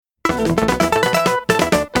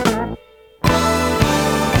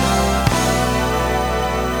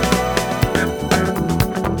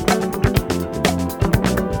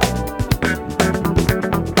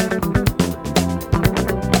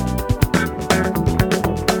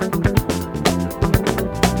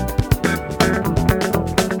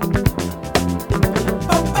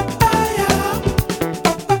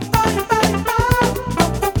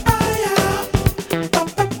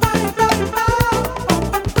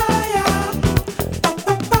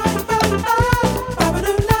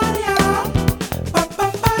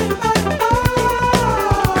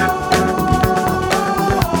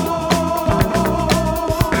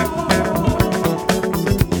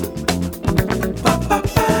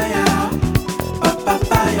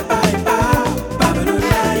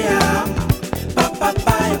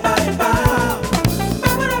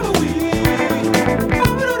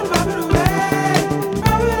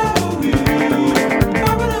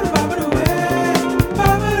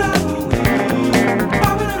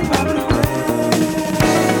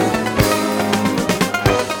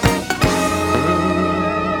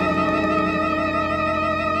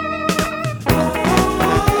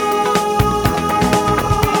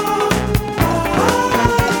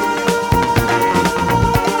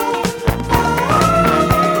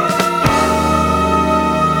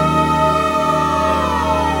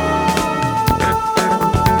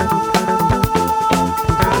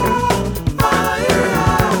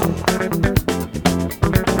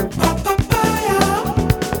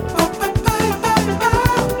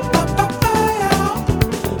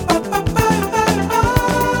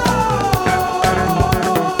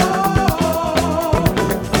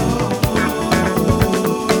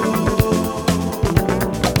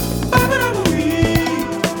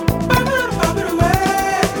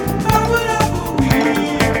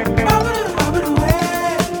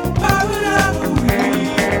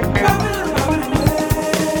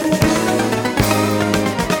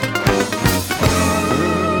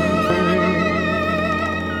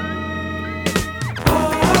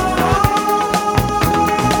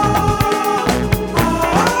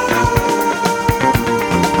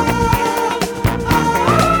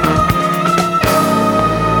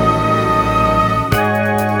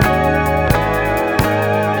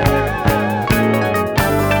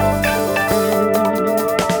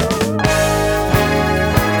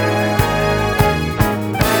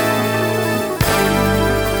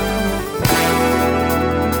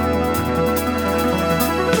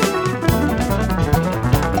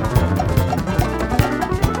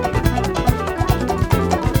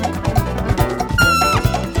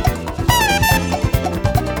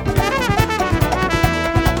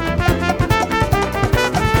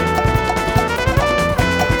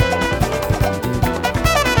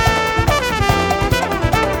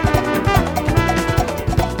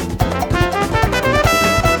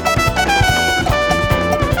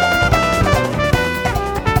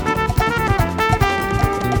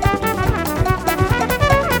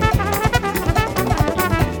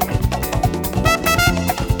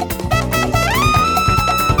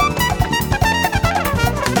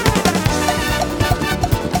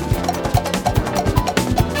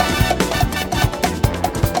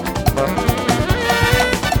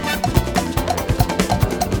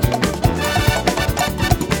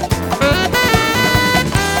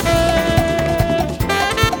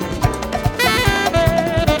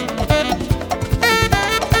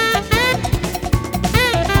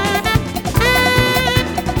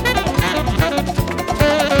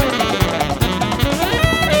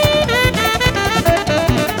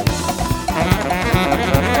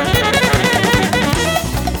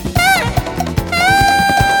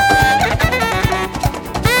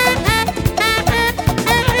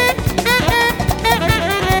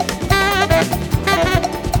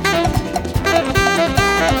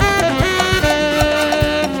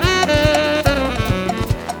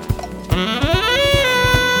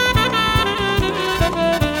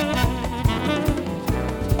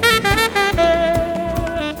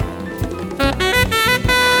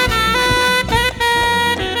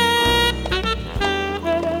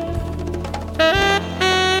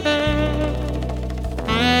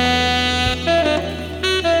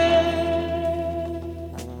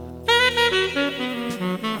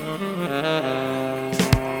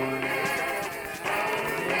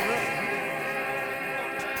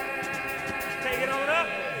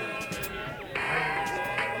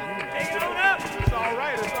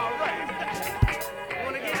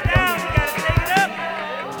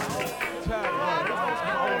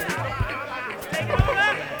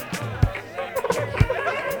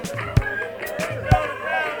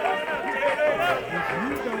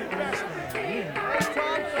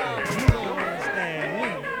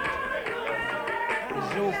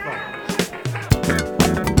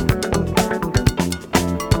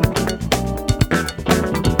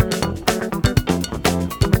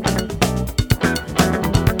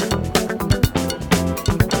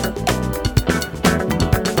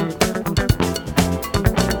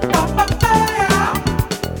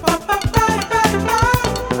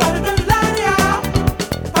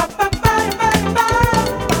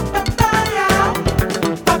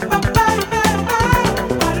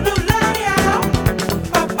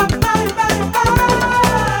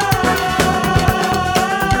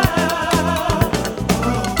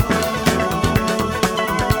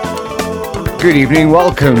Good evening,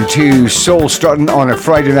 welcome to Soul Struttin on a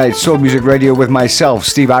Friday night Soul Music Radio with myself,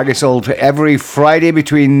 Steve Aggasild, every Friday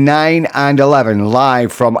between 9 and 11,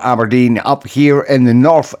 live from Aberdeen up here in the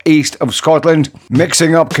northeast of Scotland,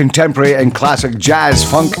 mixing up contemporary and classic jazz,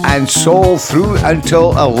 funk and soul through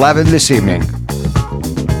until 11 this evening.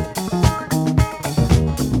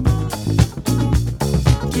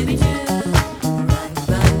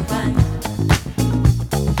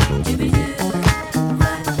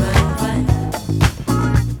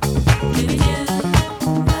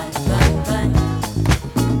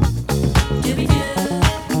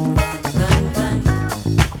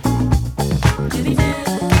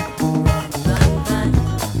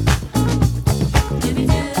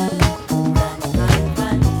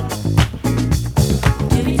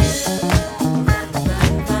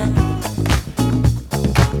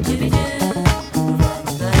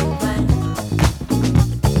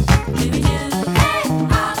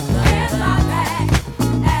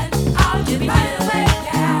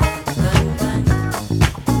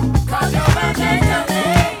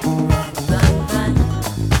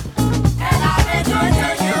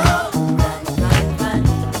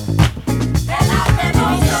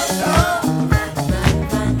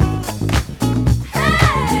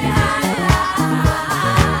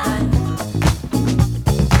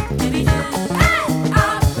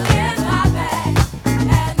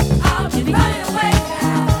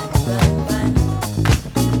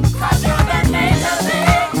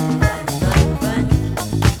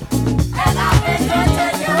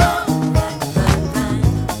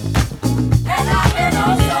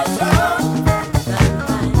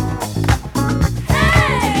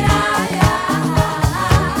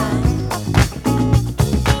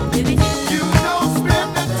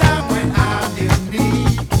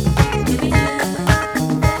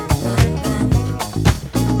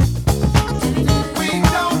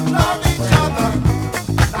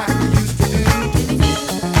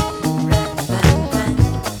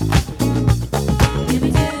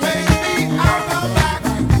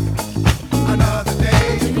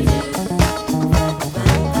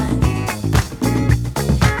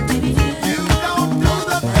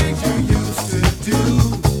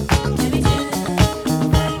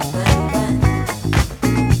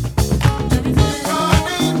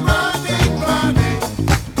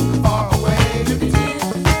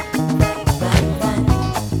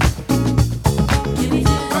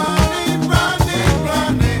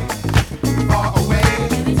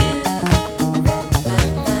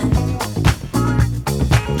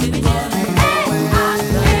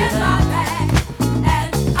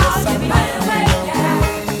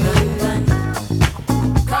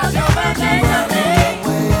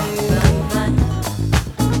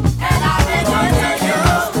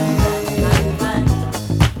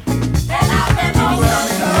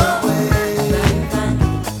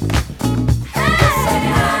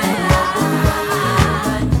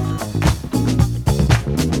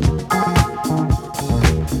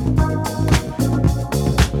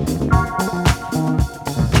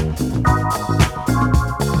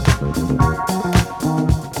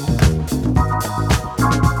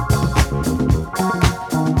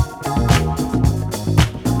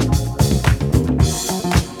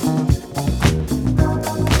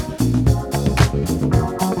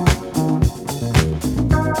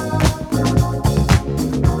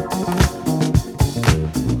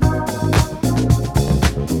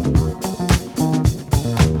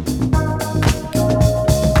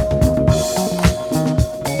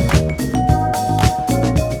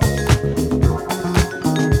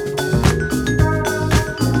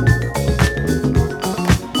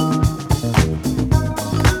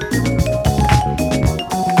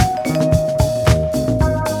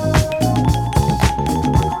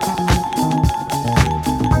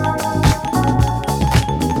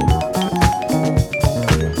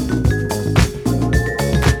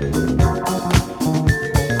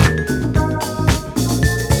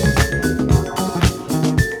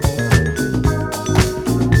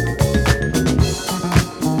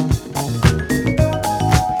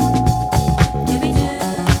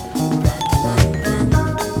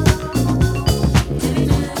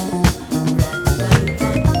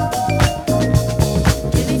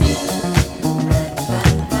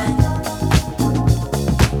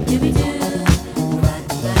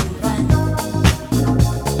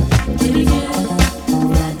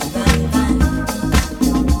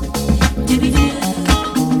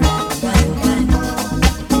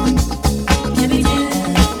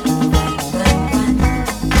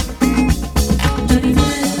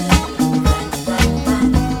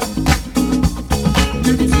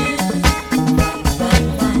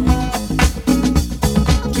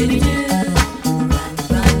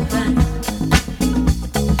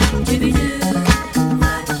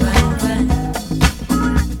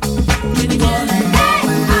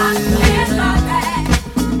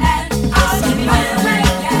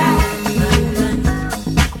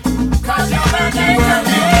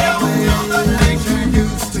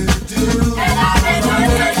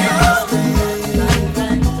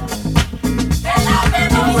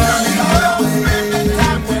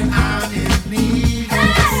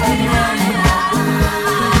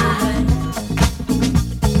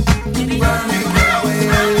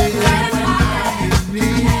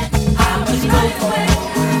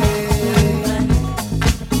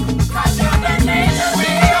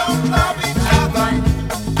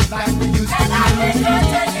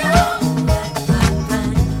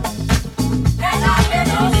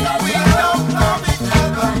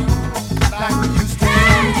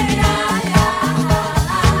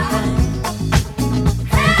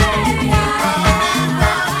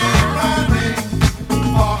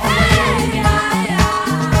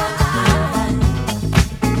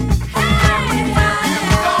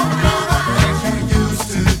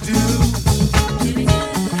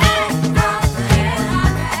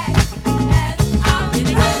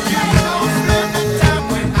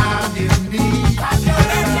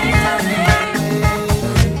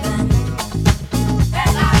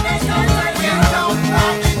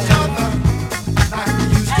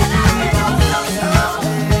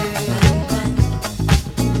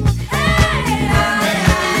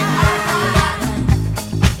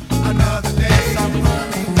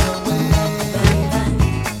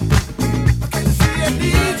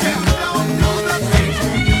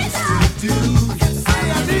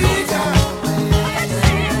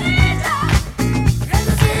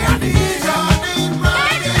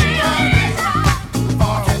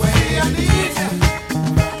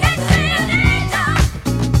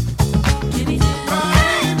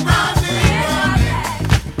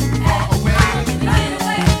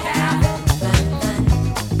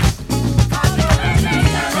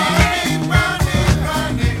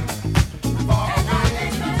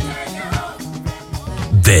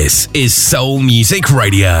 This is Soul Music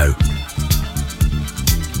Radio.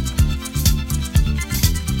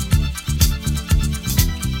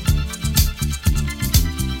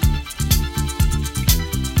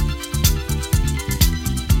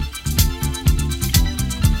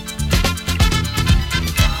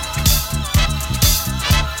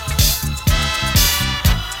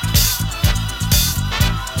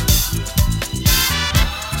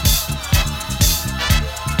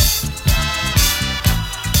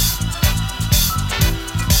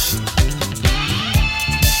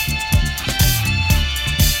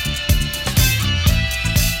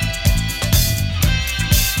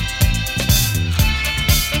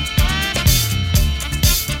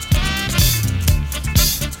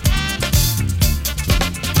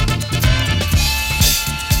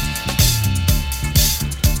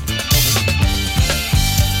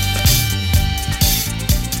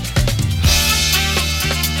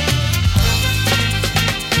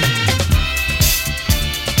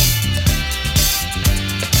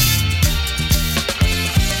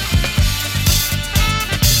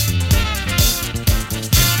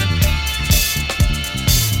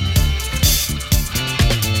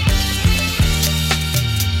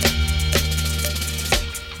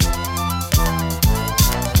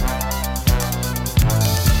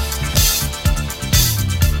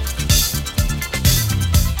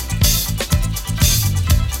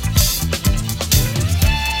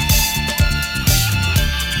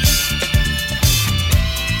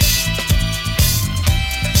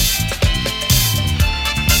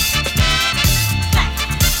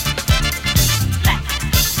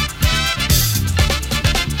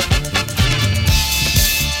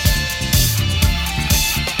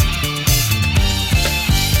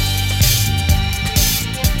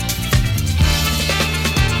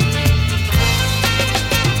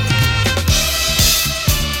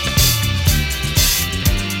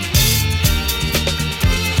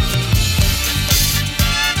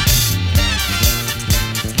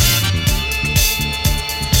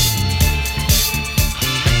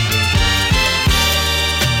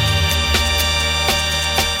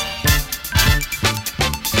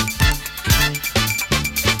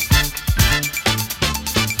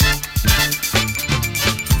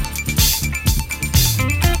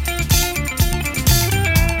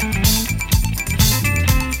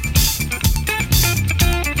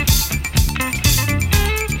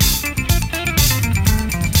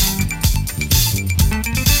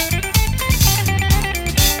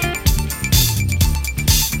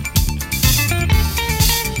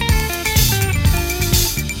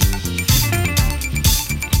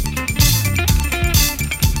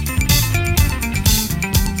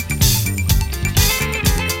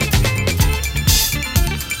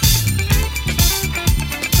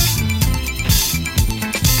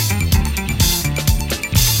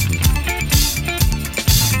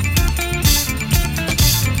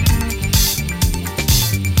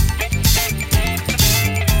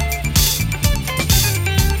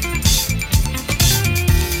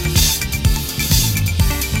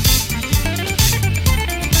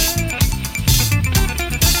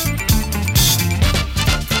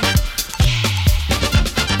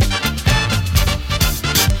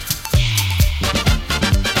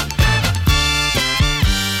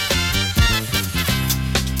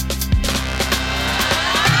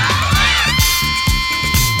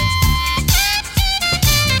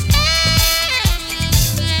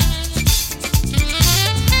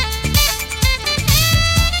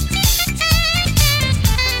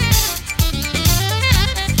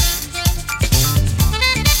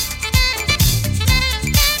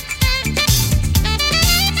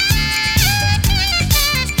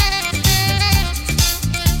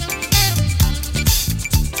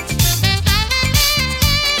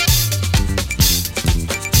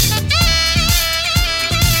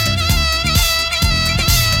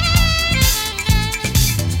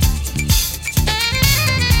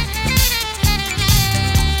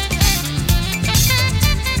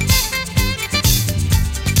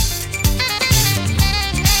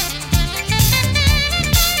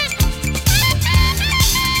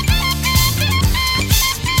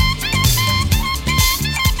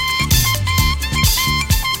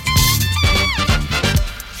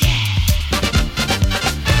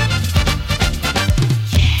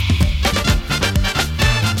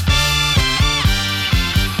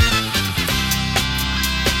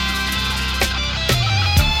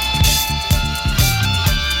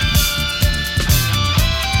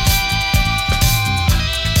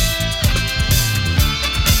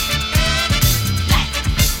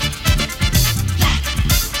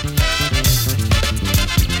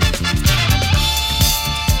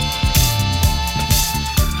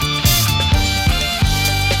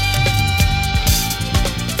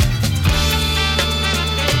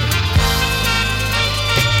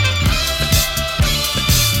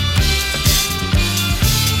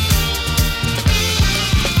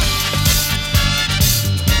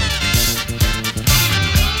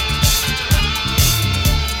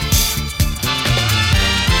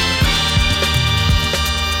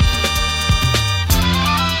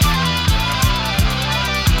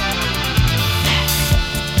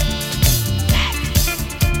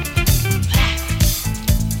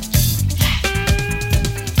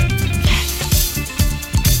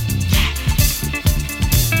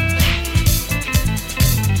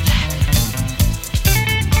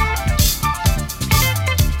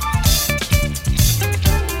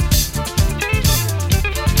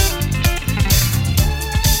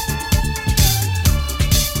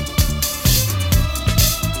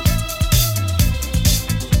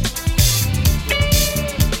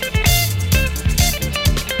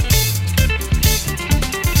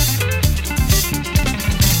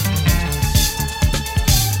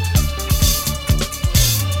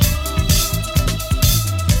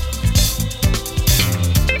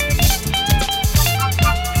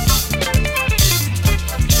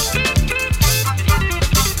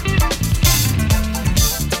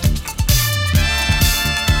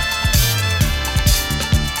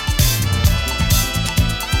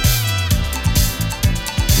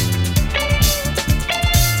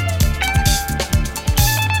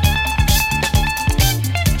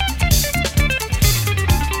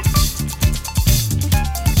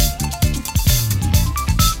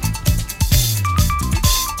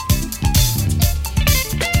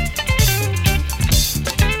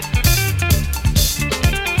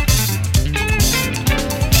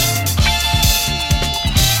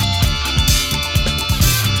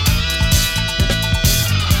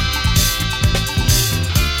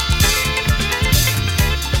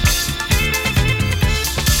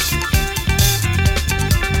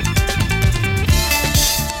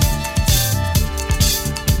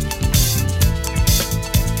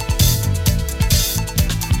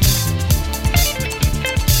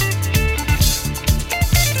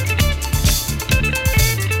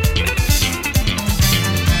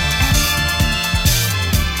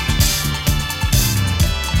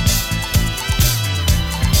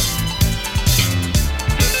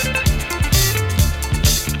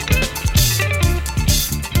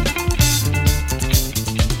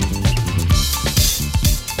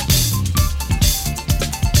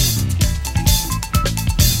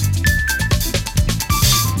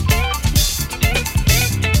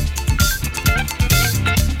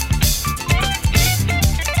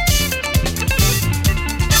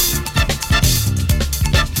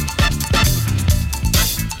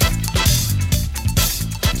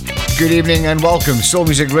 Good evening and welcome. Soul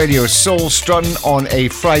Music Radio, Soul Struttin on a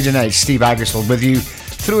Friday night. Steve Aggasild with you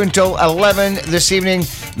through until 11 this evening,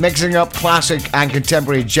 mixing up classic and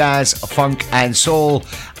contemporary jazz, funk and soul.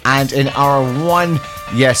 And in hour one,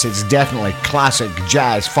 yes, it's definitely classic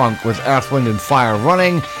jazz funk with Earth, Wind and Fire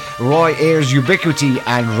Running, Roy Ayers' Ubiquity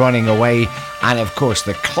and Running Away, and of course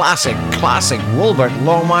the classic Wilbert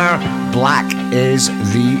Longmire, Black is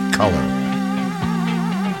the Colour.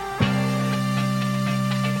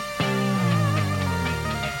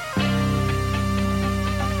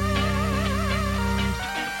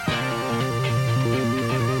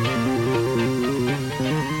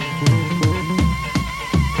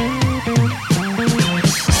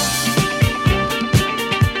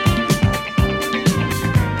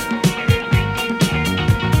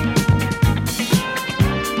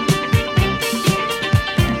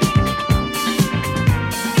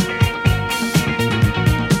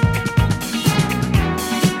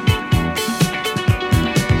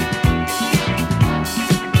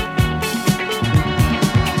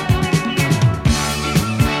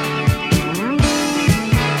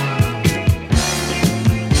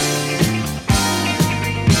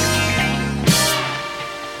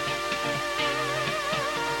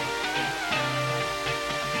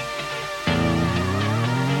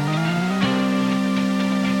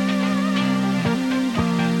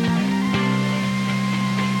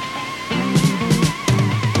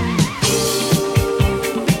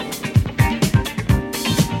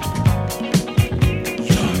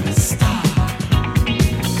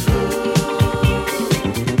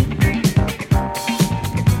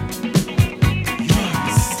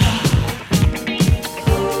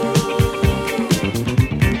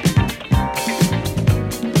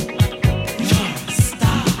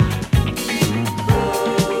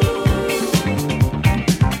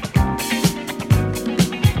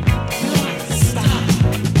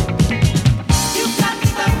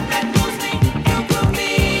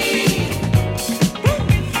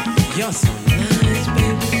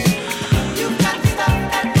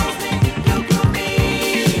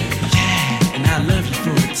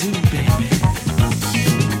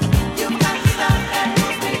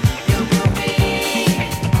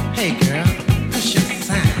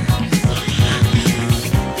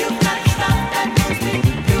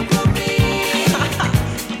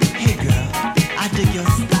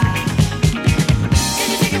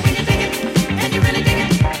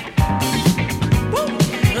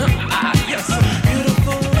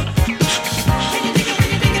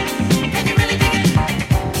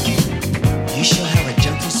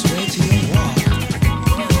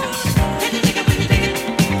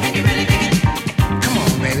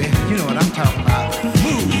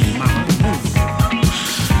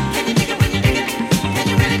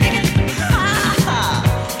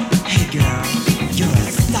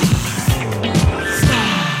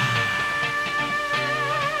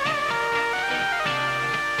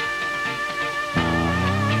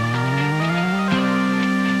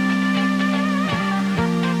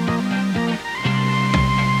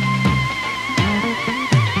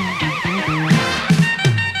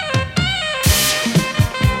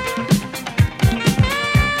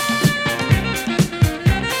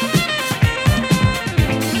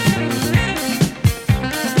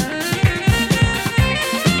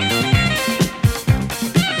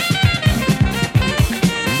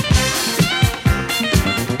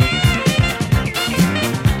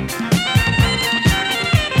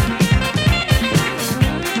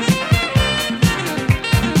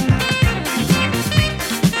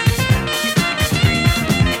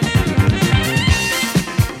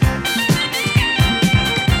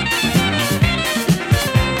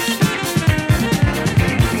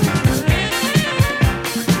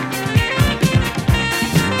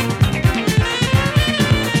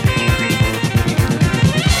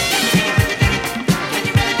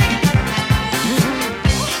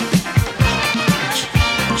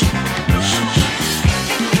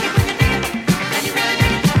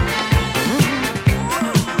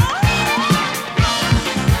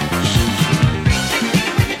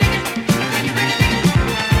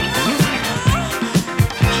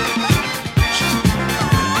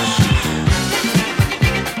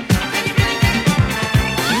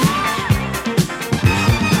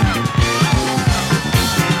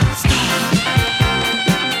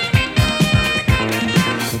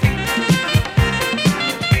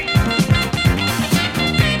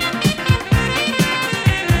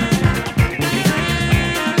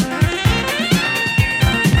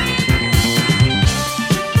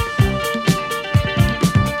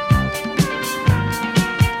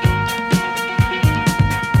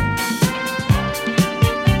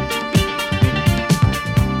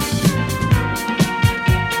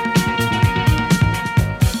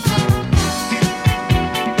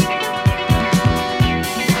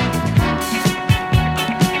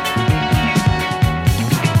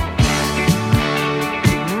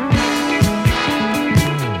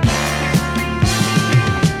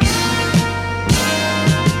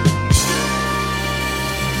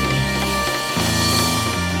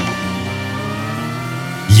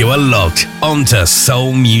 You are locked onto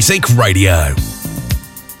Soul Music Radio.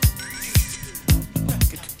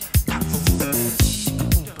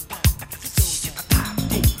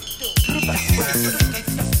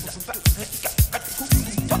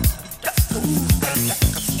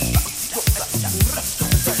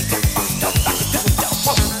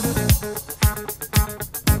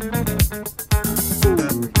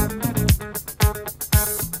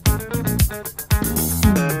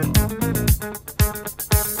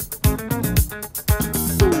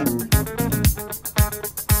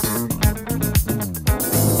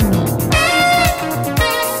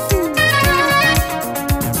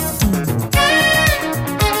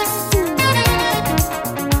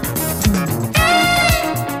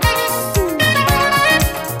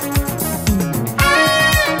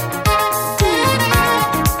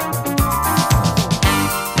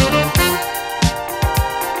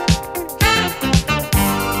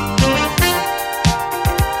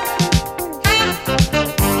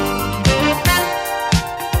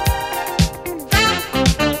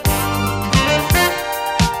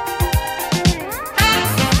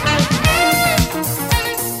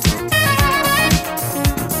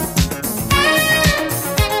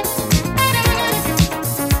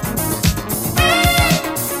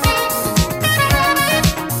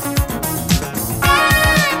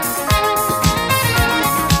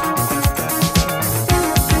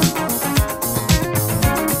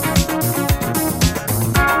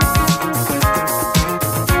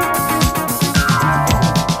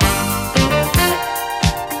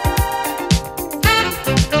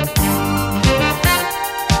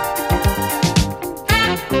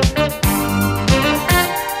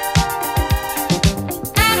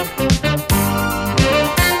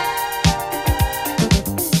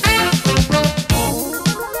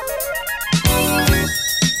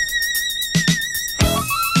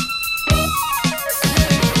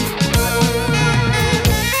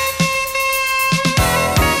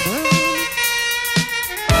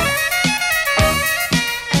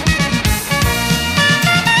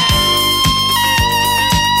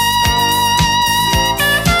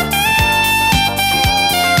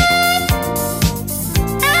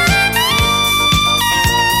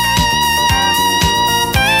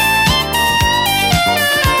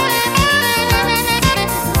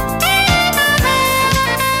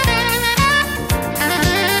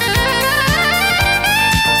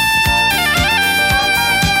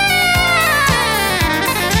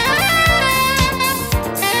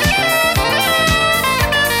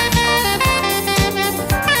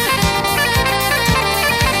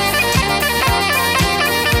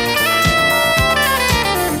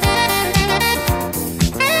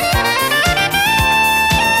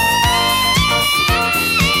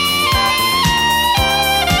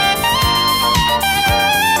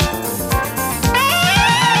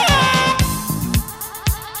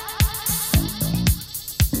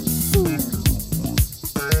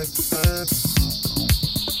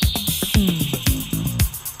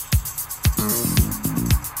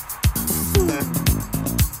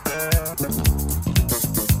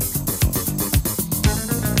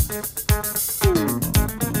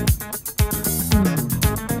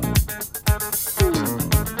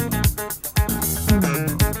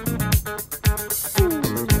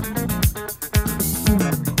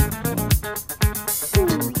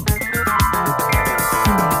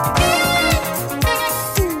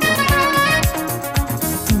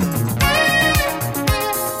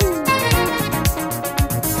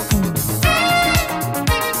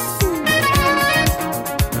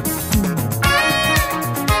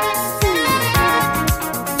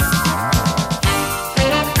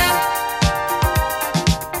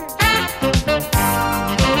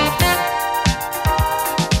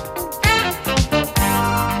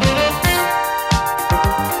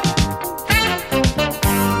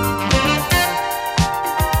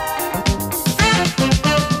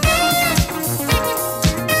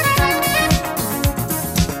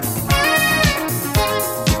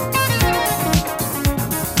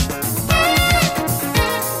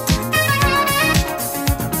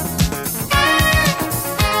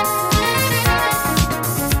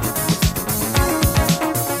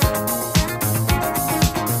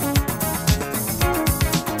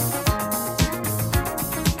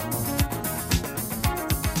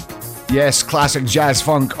 Yes, classic jazz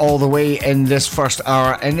funk all the way in this first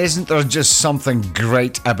hour. And isn't there just something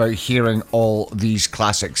great about hearing all these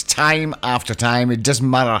classics time after time? It doesn't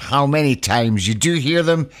matter how many times you do hear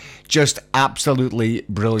them, just absolutely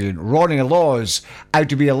brilliant. Ronnie Law's Out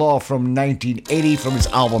to Be a Law from 1980 from his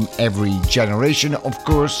album Every Generation, of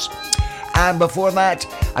course. And before that,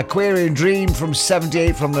 Aquarian Dream from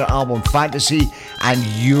 78 from their album Fantasy, and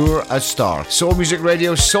You're a Star. Soul Music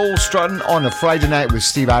Radio, Soul Struttin' on a Friday night with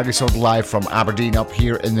Steve Aggasild live from Aberdeen up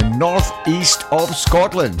here in the northeast of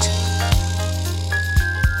Scotland.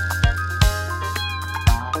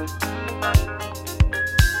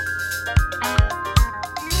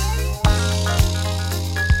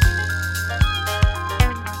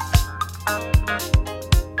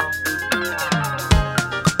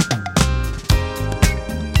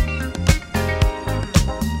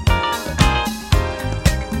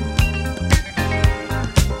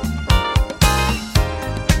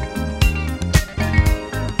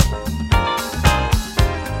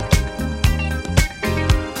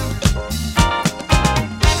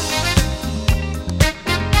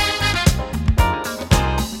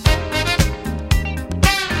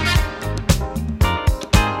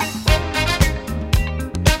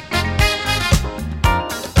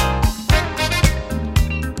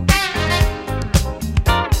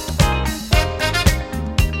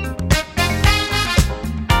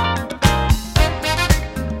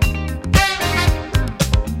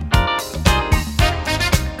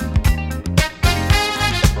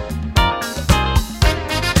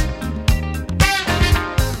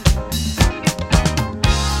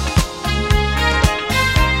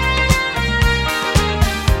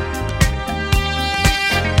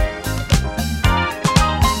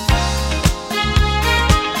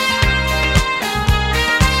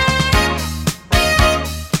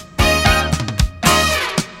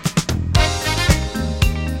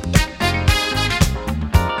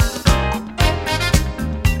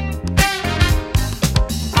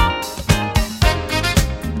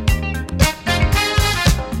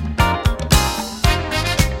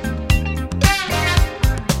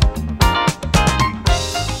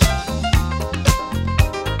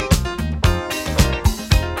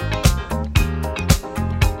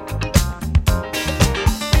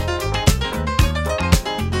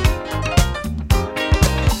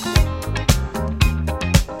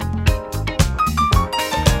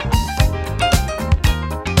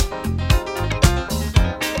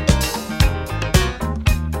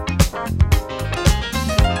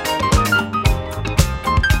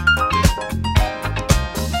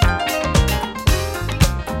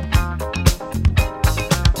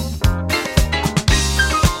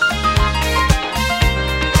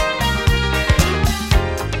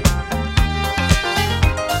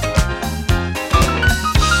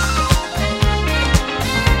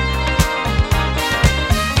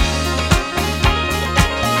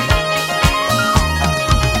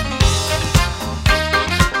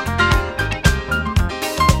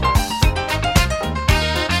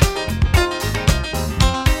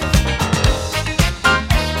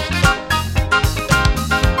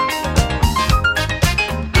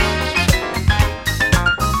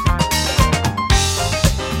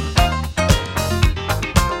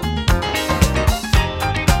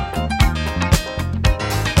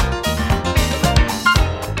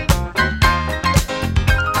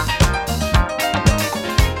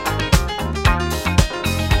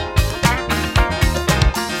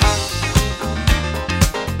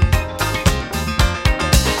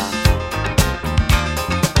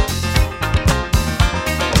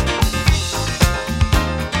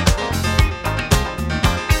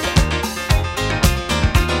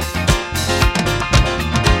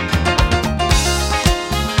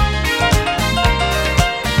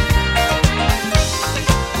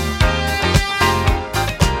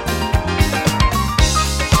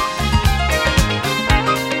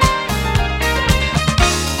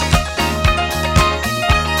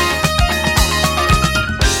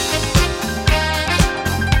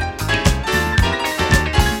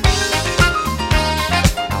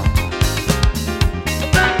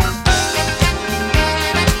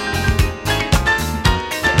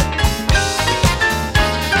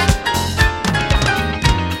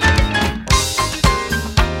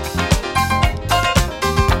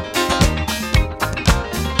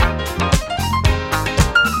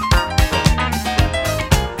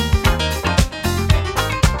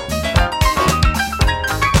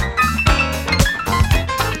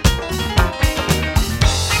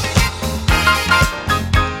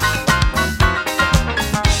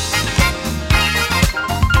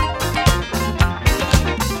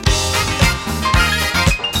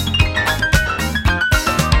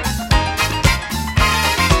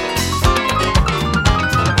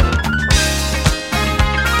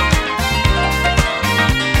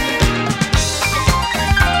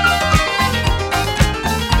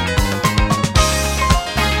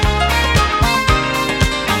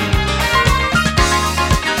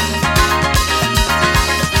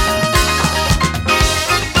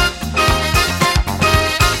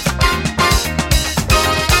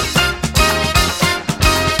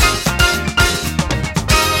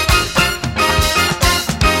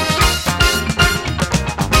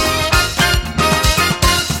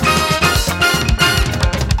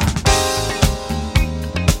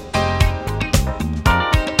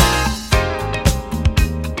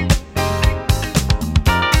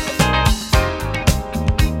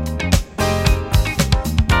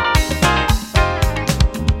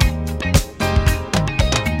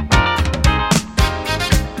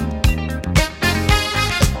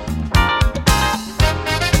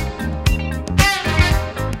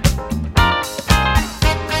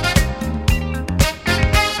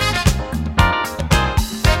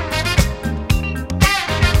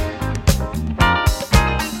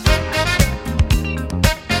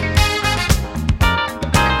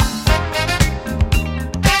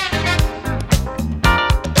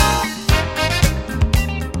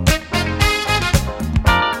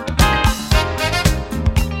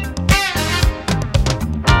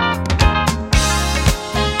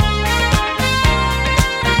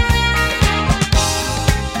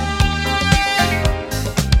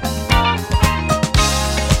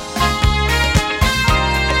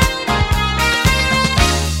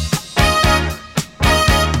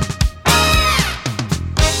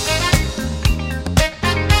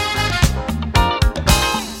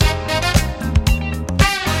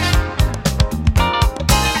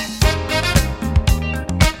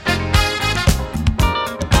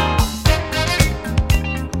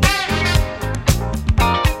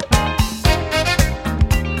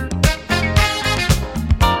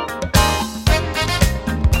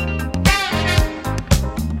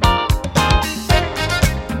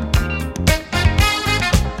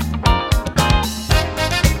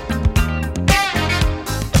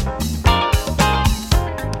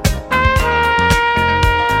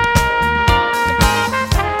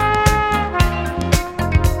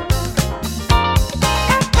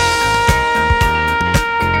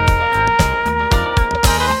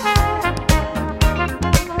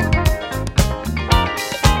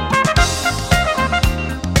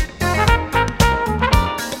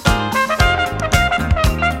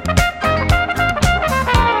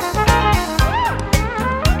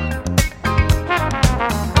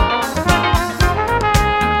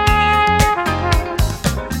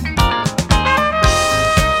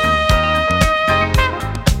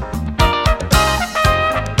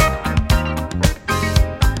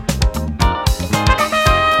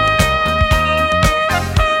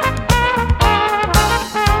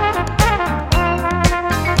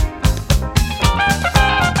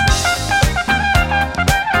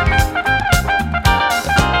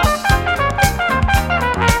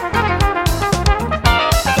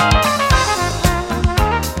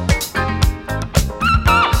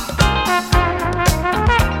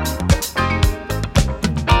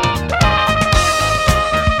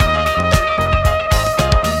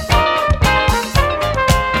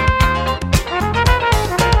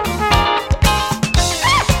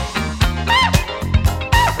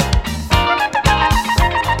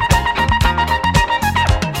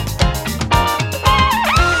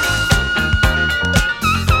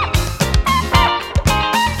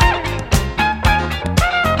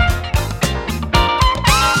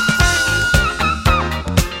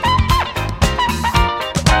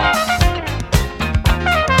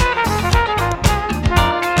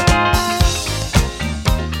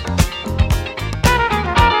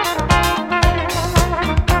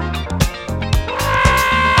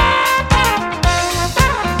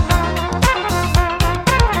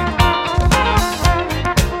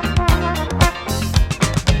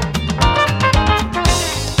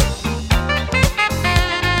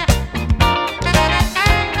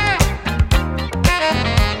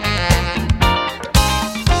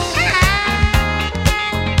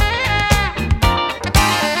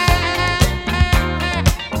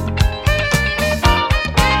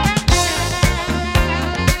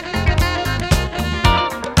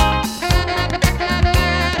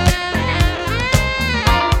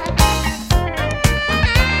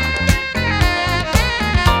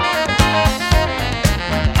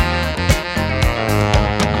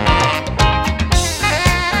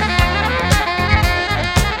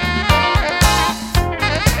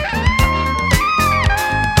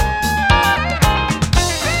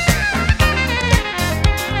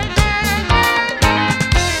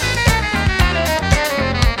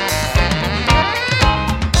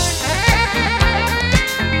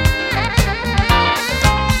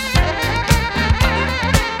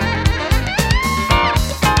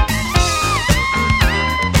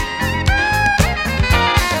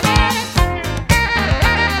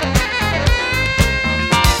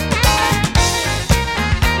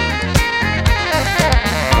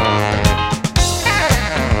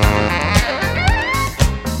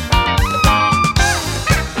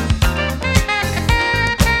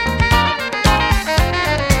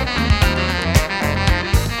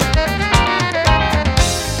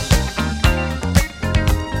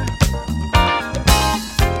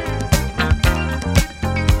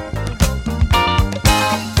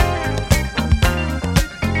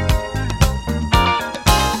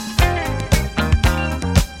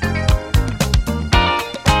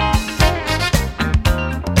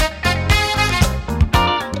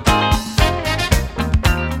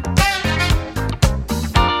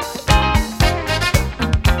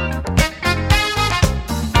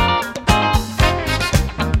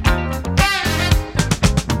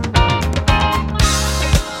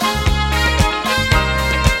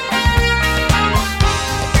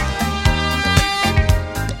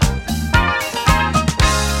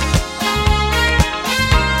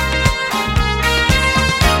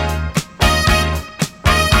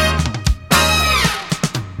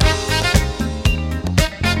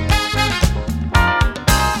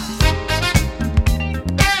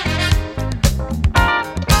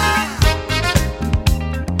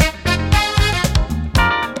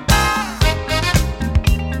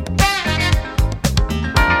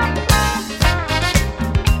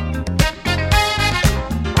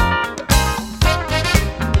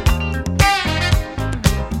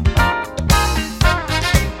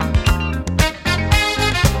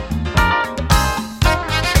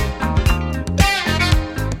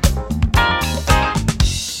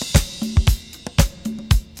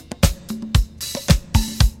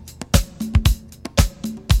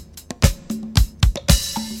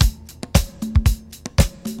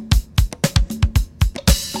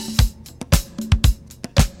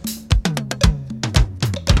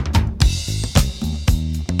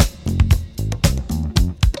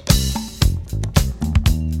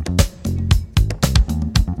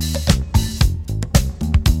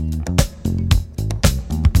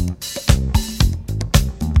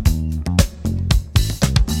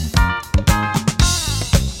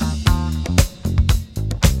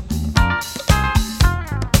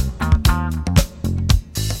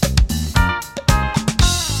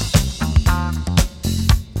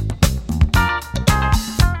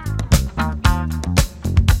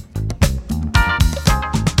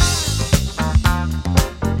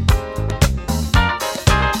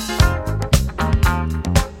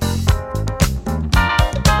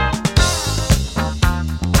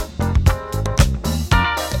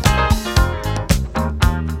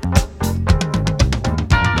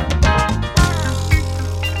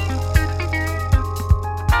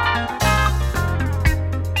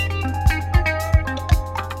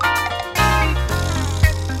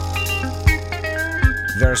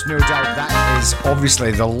 There's no doubt that is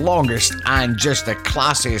obviously the longest and just the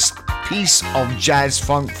classiest piece of jazz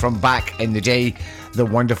funk from back in the day, the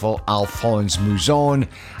wonderful Alphonse Mouzon,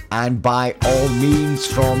 and by all means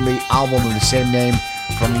from the album of the same name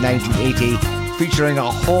from 1980, featuring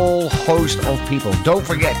a whole host of people. Don't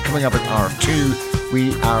forget, coming up at hour 2,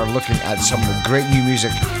 we are looking at some of the great new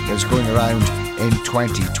music that's going around in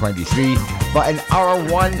 2023. But in hour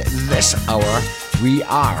 1 this hour, we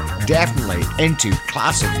are definitely into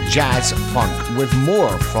classic jazz funk with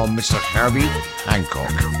more from Mr. Herbie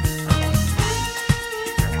Hancock.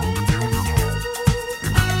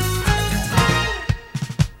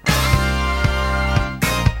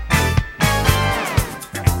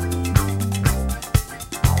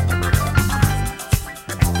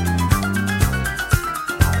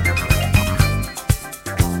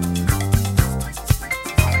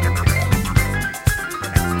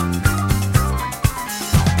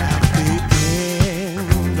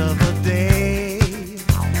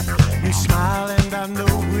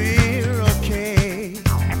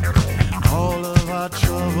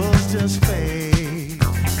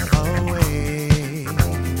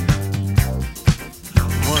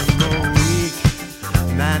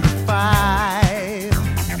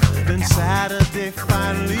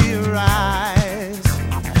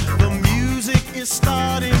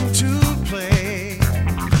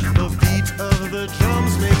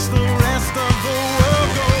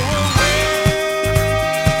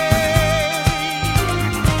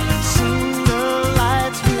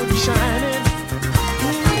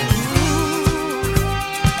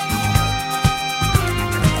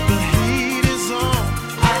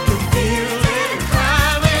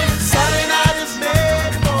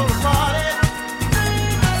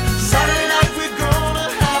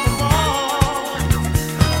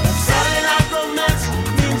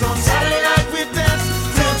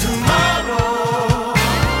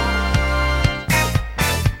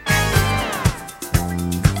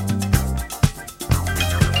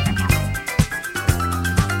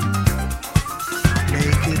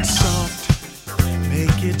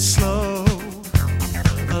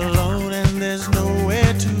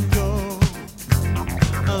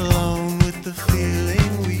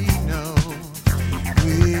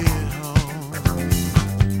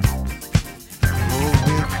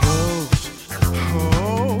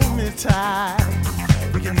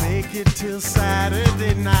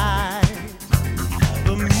 Saturday night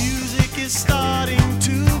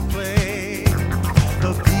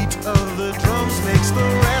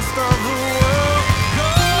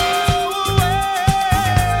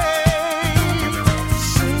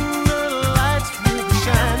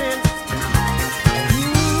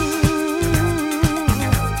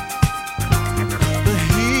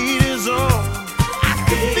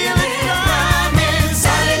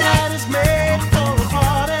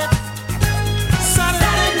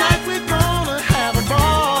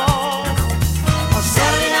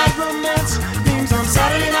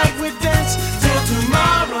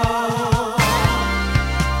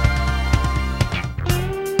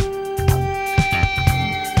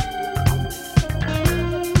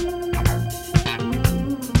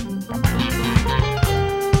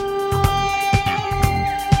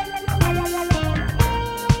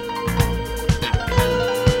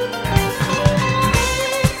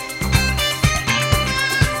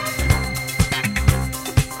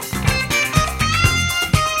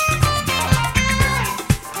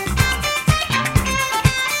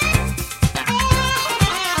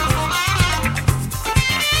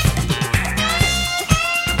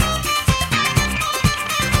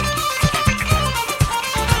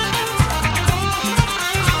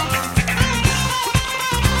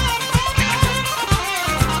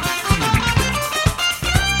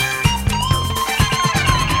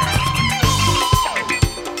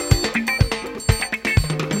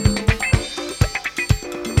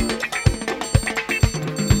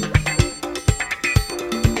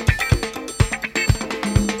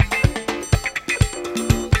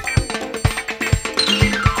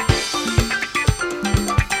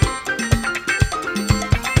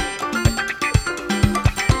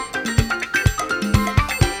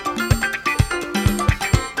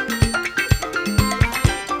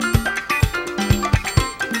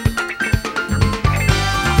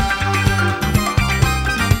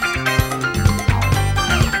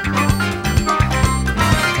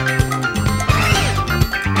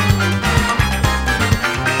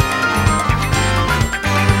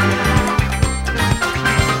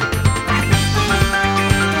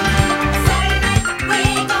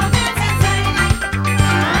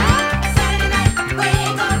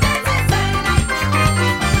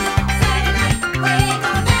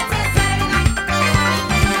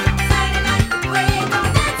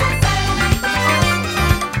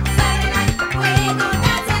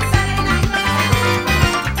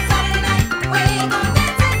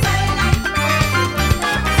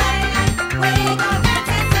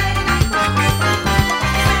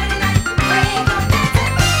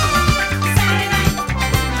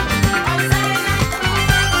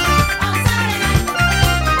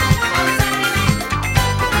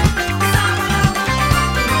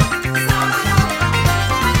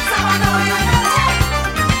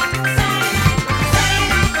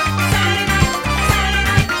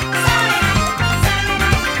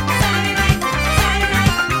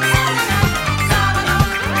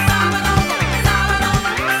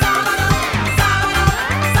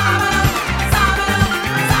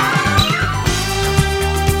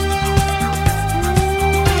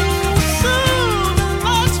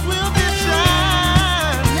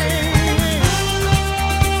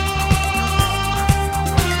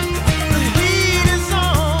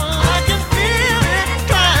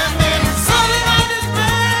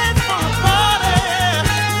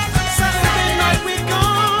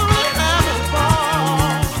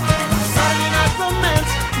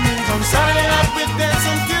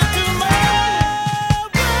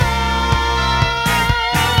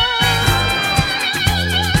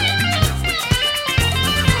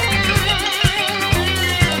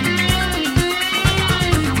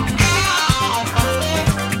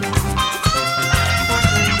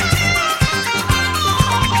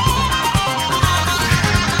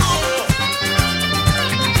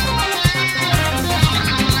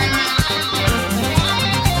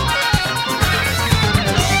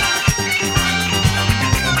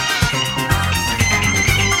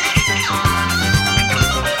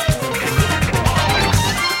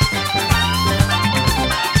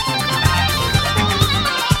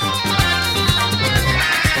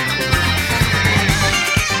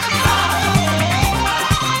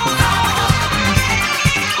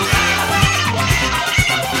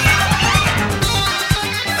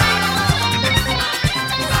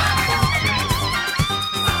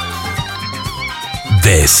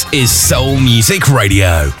This is Soul Music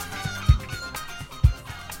Radio.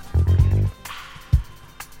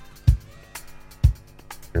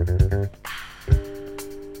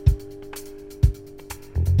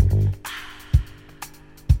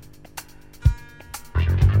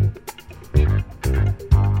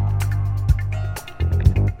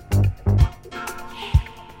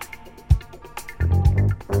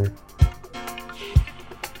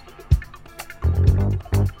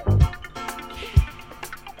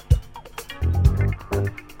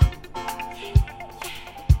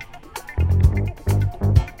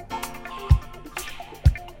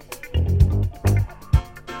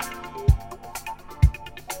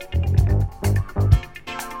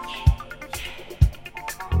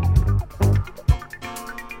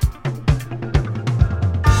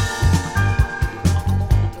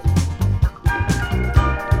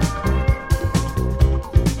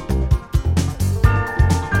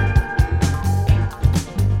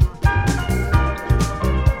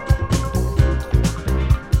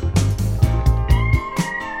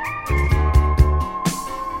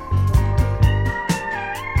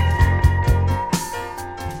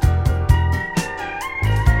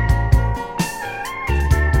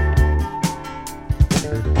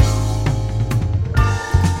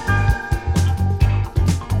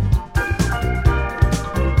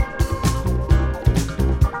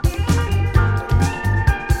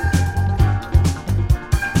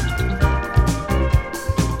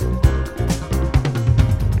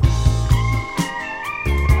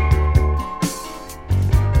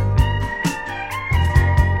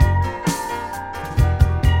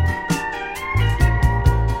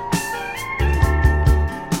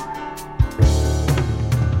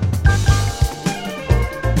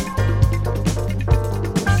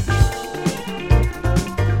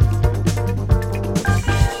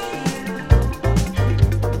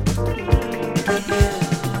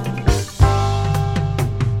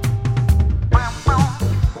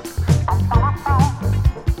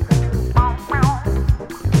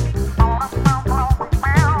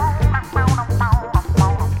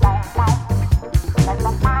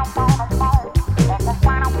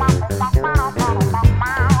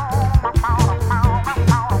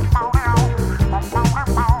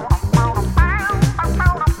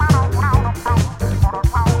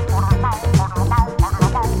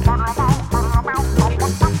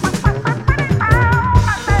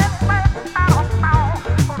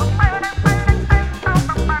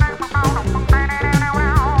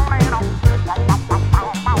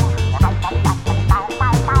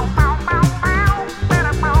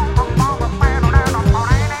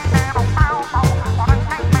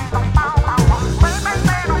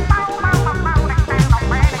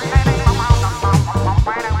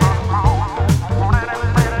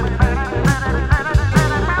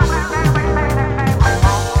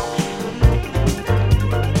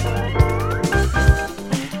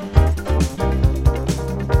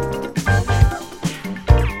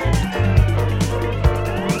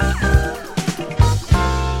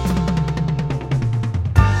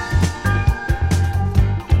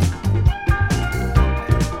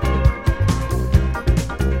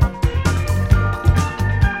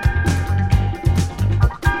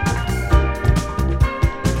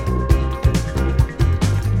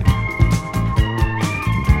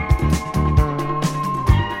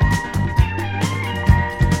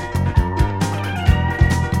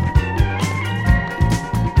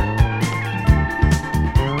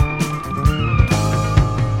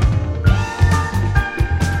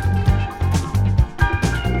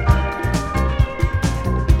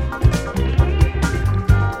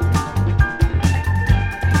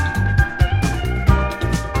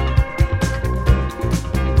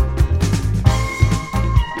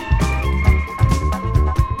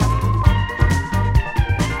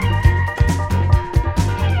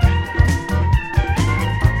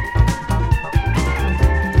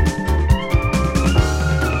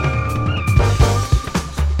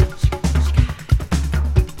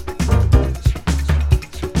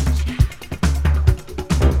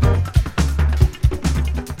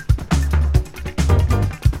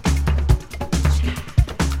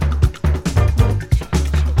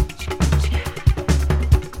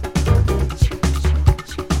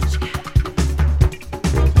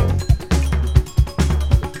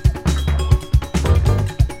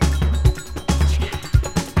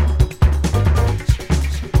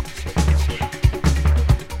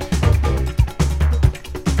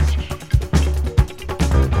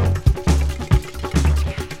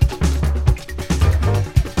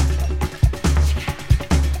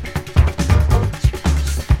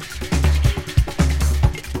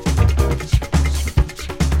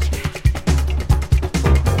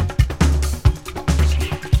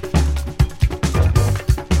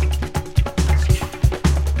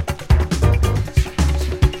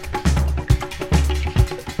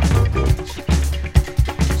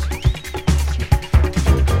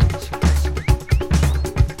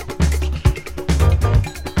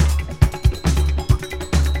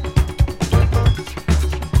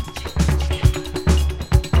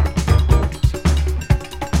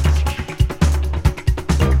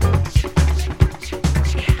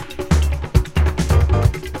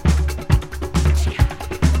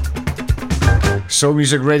 Soul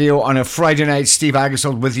Music Radio on a Friday night. Steve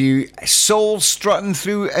Aggasild with you. Soul strutting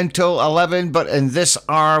through until 11, but in this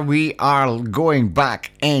hour we are going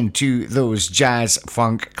back into those jazz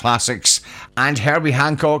funk classics. And Herbie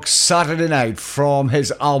Hancock, Saturday Night, from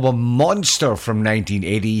his album Monster from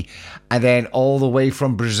 1980. And then all the way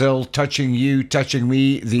from Brazil, Touching You, Touching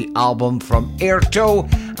Me, the album from Airto,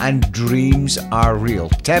 and Dreams Are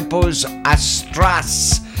Real. Tempos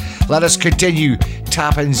Atras. Let us continue.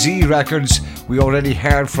 Tappan Z Records. We already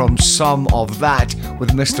heard from some of that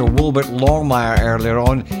with Mr. Wilbert Longmire earlier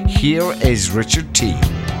on. Here is Richard T.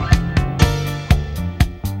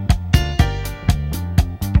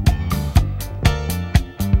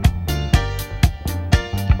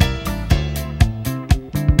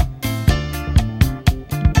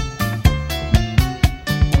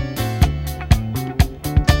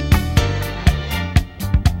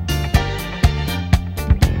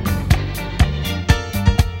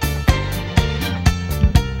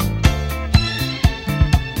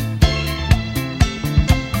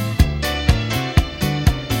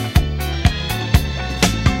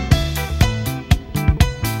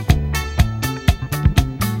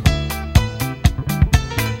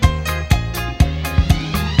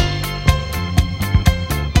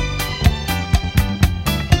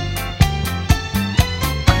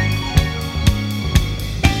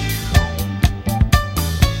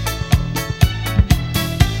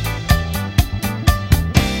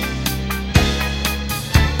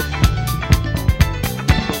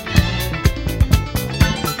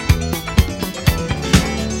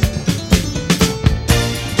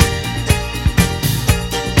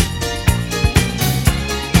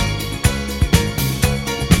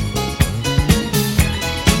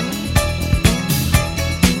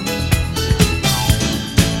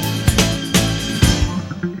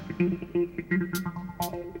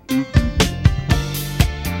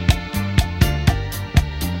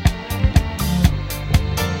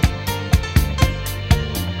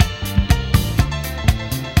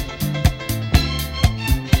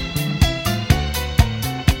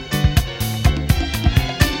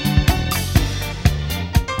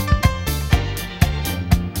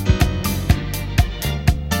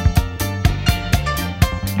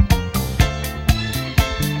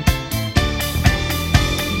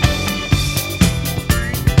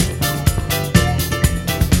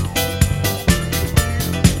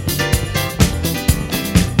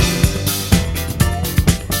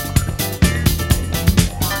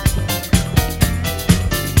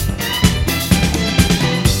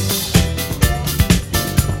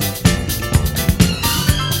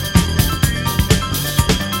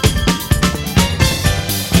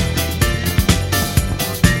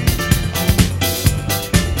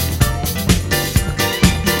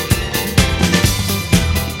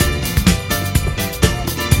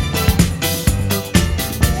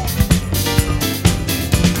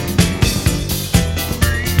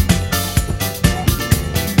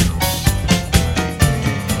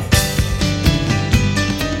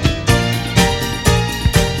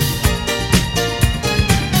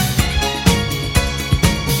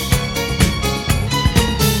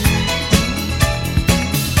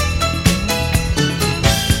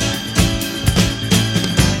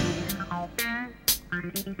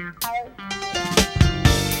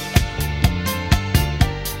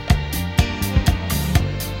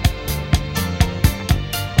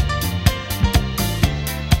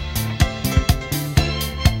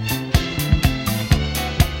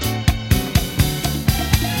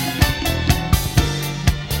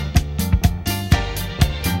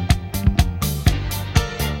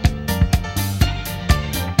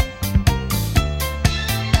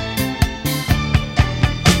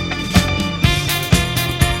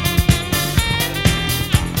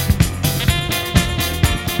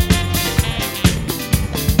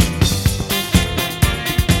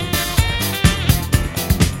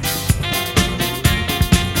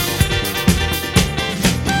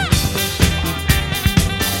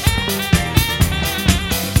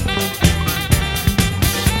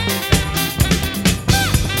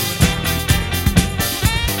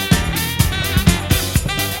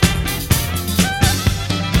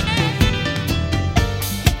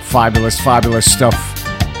 Fabulous, fabulous stuff.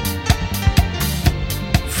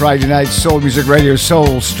 Friday night Soul Music Radio,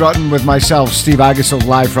 Soul Struttin' with myself, Steve Aggasild,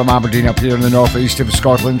 live from Aberdeen up here in the northeast of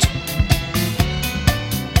Scotland.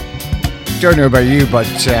 Don't know about you, but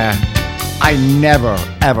I never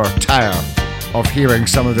ever tire of hearing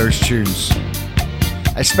some of those tunes.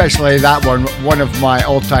 Especially that one of my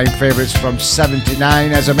all-time favourites from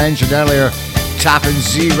 '79, as I mentioned earlier, Tappan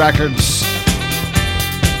Z Records.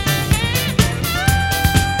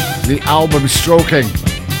 The album Strokin.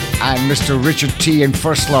 and Mr. Richard T in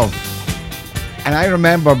First Love. And I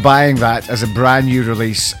remember buying that as a brand new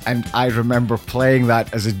release, and I remember playing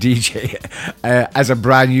that as a DJ as a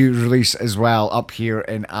brand new release as well up here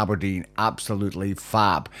in Aberdeen. Absolutely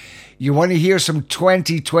fab. You want to hear some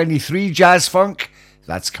 2023 jazz funk?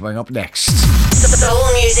 That's coming up next.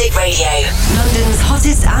 Soul Music Radio, London's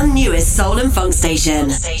hottest and newest soul and funk station.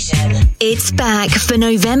 It's back for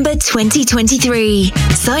November 2023.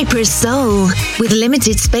 Cyprus Soul, with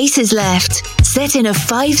limited spaces left. Set in a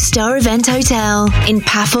 5-star event hotel in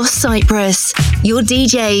Paphos, Cyprus. Your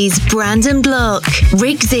DJs Brandon Block,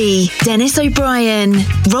 Riggsy, Dennis O'Brien,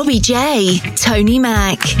 Robbie J, Tony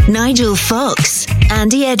Mack, Nigel Fox,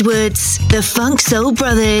 Andy Edwards, the Funk Soul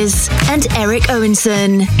Brothers, and Eric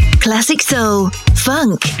Owenson. Classic soul,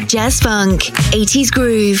 funk, jazz funk, 80s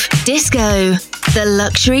groove, disco. The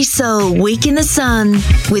Luxury Soul Week in the Sun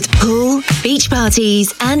with pool, beach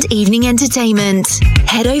parties and evening entertainment.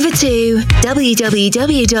 Head over to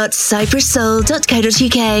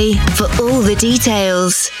www.cyprussoul.co.uk for all the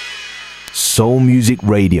details. Soul Music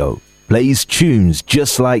Radio plays tunes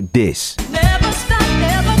just like this. Never stop,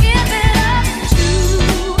 never give it up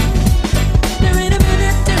to. There ain't a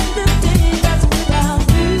minute in the day that's without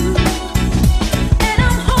you. And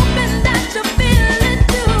I'm hoping that you feel it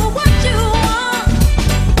too. What you want,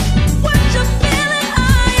 what you feeling,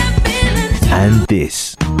 I am feeling too. And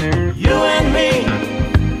this. You and me,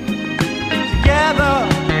 together,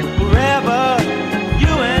 forever.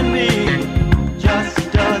 You and me,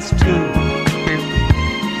 just us two.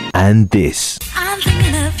 And this. I'm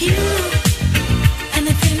thinking of you and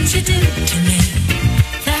the things you do to me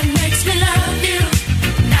that makes me love you.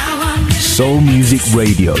 Now I'm Soul Music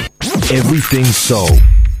Radio. Everything soul.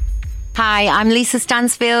 Hi, I'm Lisa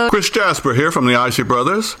Stansfield. Chris Jasper here from the Isley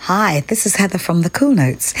Brothers. Hi, this is Heather from the Cool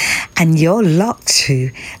Notes, and you're locked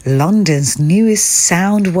to London's newest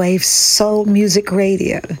soundwave soul music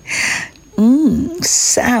radio.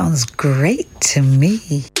 Sounds great to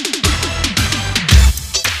me.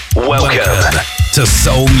 Welcome to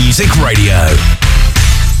Soul Music Radio.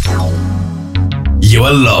 You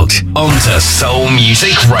are logged onto Soul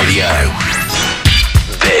Music Radio.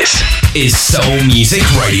 This is Soul Music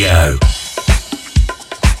Radio.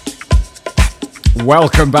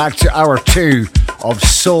 Welcome back to hour 2 of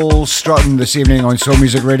Soul Struttin this evening on Soul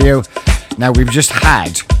Music Radio. Now, we've just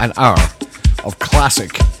had an hour of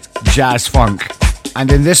classic jazz funk,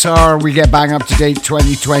 and in this hour we get bang up to date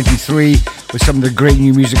 2023 with some of the great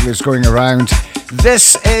new music that's going around.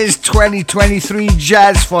 This is 2023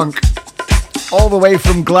 jazz funk, all the way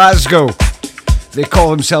from Glasgow. They call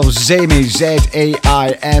themselves Zaimie,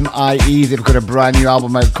 Z-A-I-M-I-E. They've got a brand new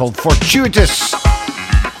album out called Fortuitous.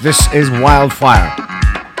 This is Wildfire.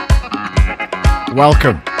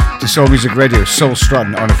 Welcome to Soul Music Radio, Soul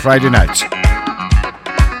Struttin on a Friday night.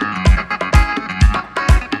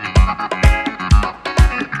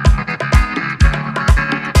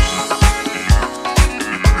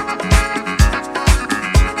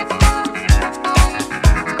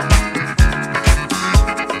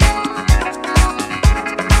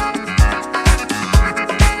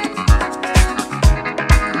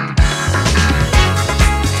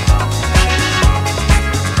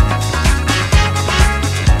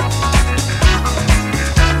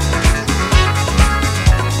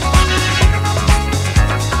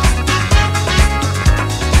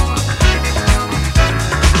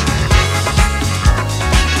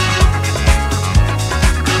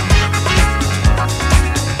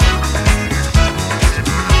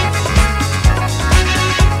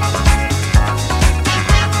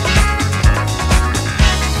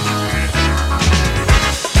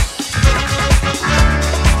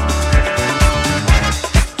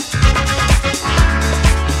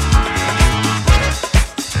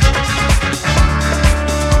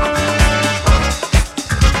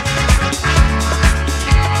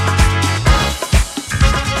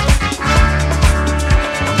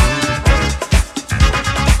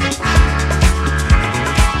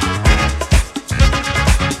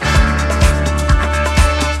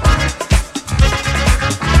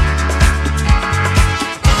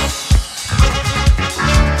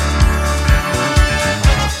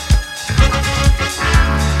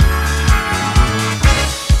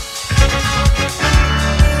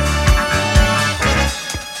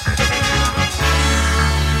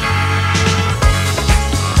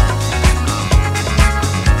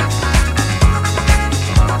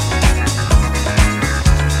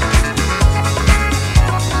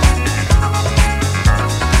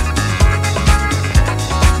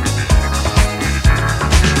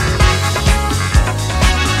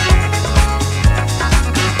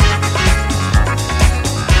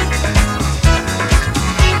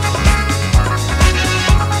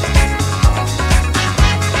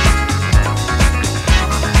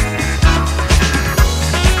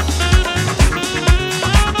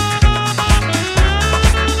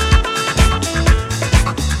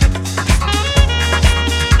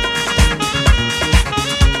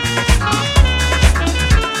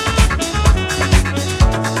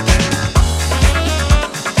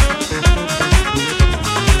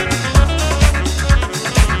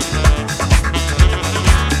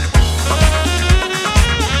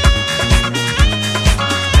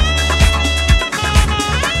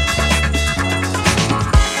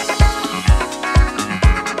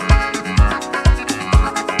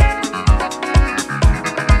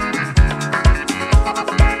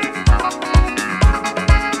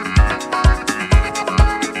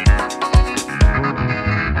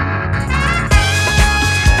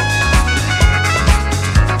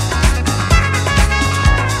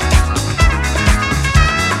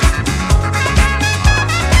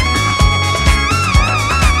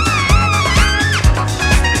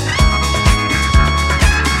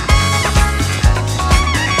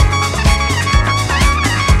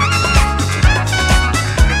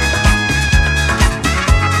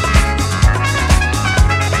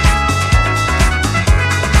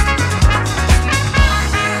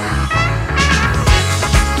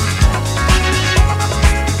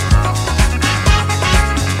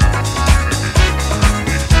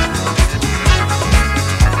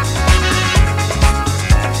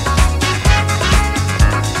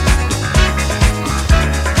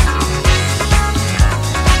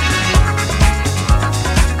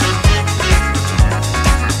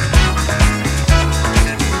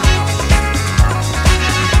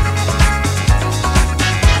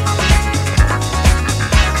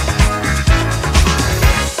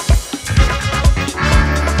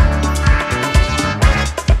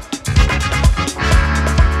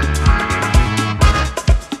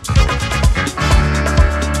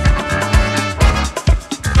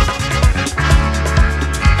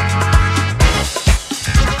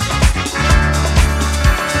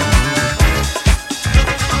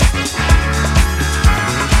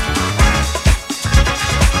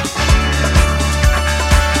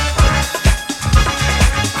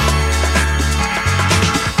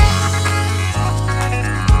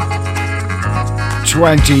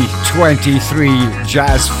 2023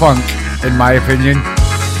 jazz funk, in my opinion.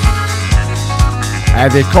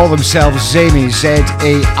 They call themselves Zaimie,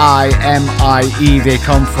 Z-A-I-M-I-E. They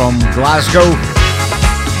come from Glasgow.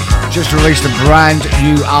 Just released a brand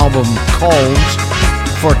new album called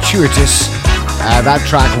Fortuitous. That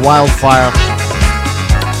track, Wildfire.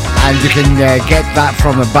 And you can get that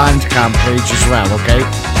from the Bandcamp page as well, okay?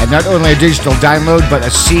 And not only a digital download, but a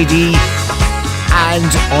CD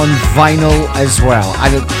and on vinyl as well.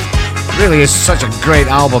 And it really is such a great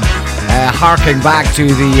album, harking back to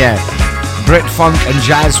the Brit funk and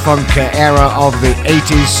jazz funk era of the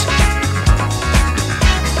 80s.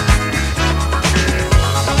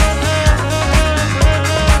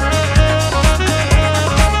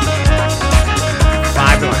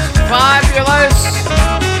 Fabulous!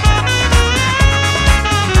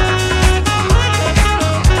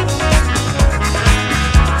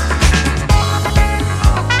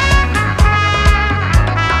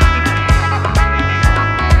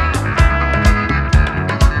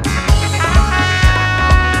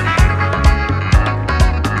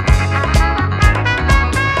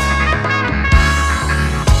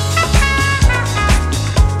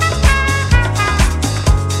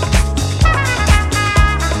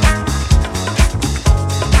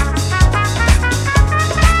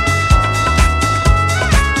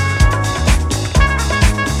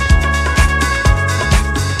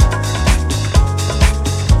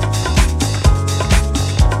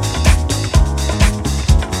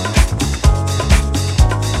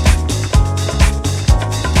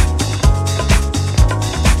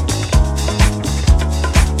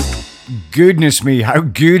 Goodness me, how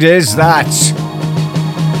good is that?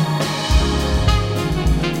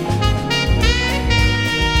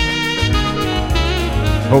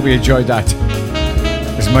 Hope you enjoyed that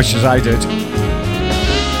as much as I did.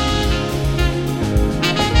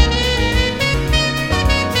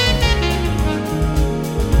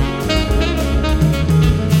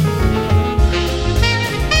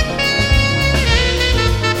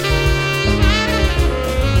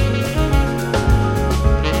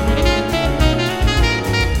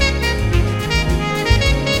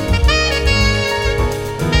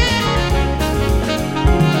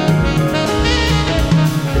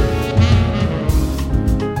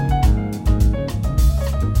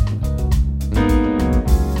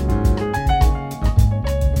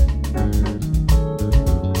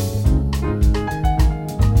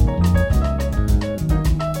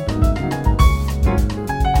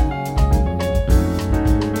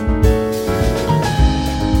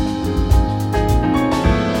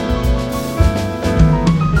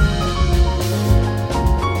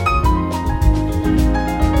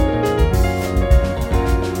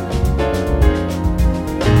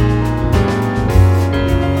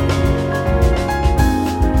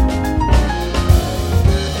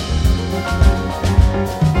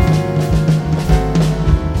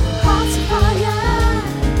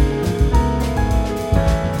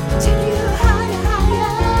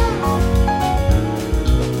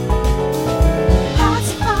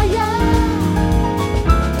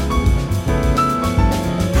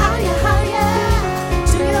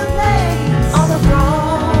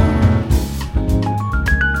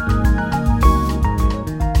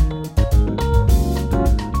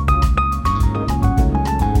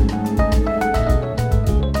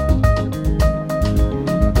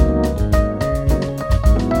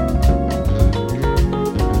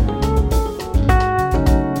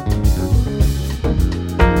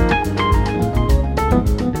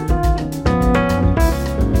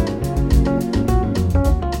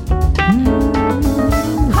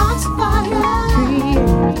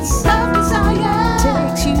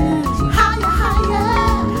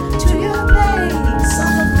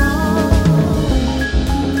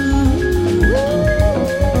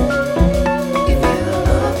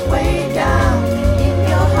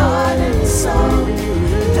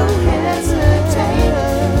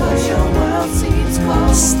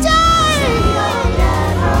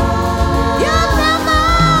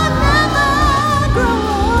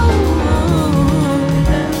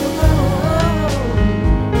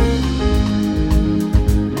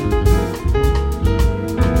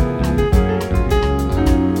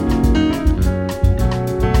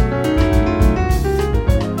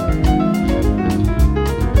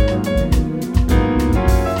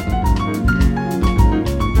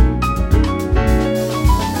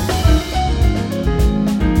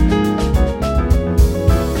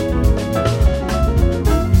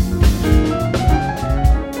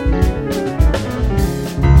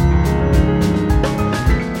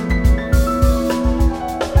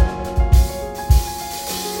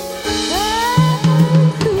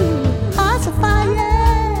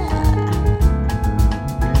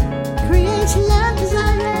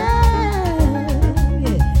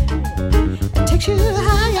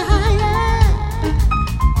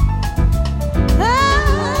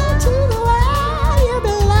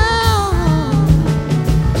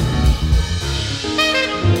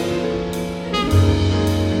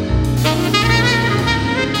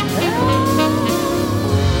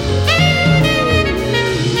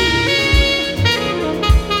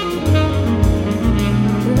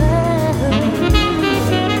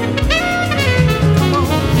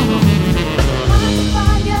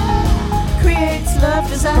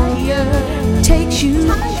 higher, takes you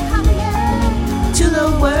to the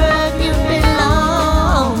world you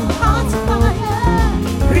belong. Hearts of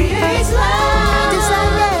fire, creates love,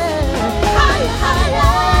 desire, higher,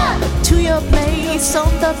 higher, to your place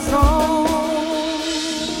on the throne.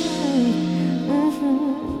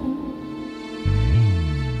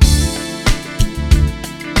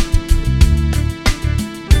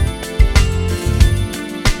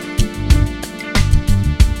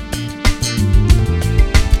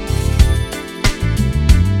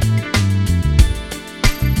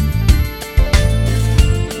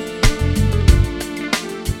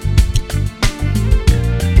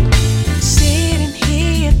 Sitting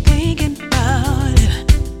here thinking about it,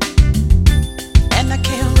 and I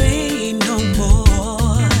can't wait no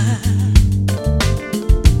more.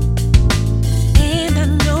 And I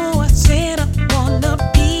know I said I wanna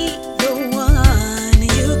be the one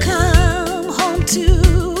you come home to.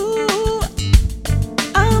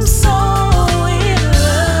 I'm so in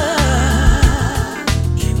love.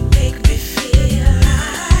 You make me feel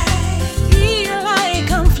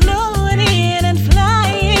like I'm floating and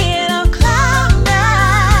flying on cloud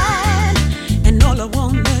nine. And all I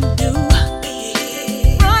wanna do,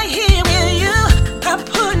 right here with you, I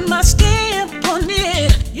put my stamp on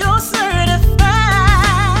it. You're certified,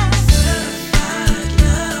 certified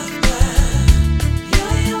lover.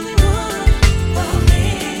 You're the only one for me.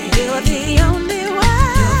 You're the only one.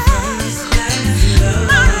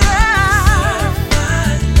 My love,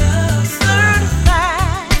 certified love,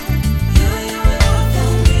 certified. You're the only one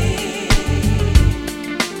for me.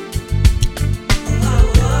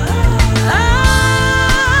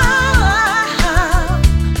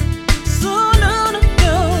 So no, no,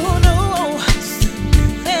 no, no.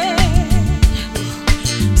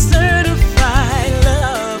 Certified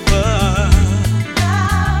lover.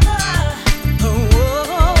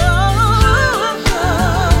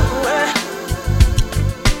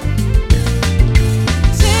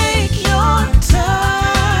 Take your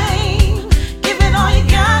time, give it all you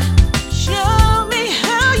got. Show me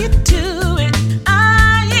how you do it. I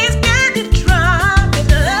ain't scared to try it,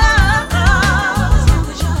 love. As long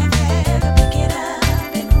as you're there to pick it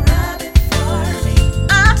up and rub it for me.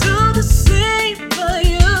 I do the same for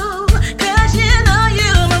you, 'cause you know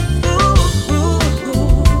you're my fool.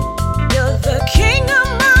 You're the king of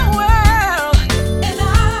my world, and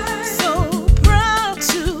I'm so proud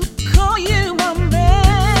to call you my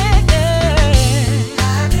man.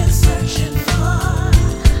 I've been searching for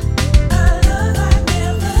a love I've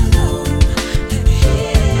never known, and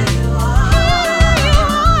here you are.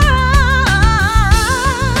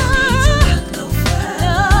 Need to look no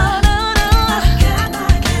further. I got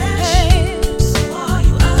my cash, so all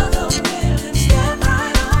you other women step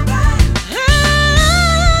right on by.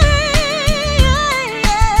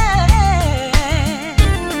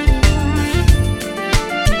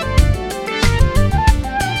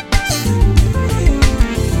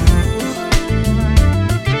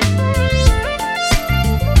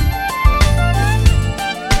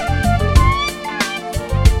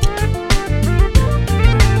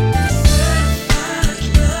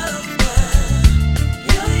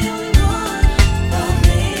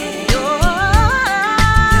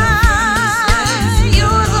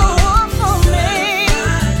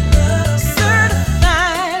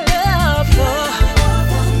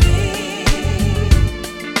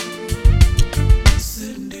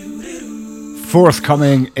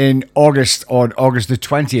 Forthcoming in August, on August the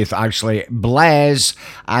 20th, actually, Blez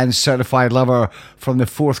and Certified Lover from the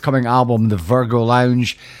forthcoming album, The Virgo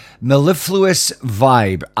Lounge. Mellifluous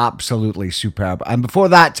vibe, absolutely superb. And before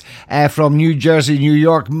that, from New Jersey, New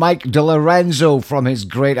York, Mike De Lorenzo from his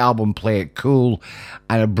great album, Play It Cool,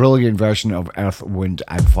 and a brilliant version of Earth, Wind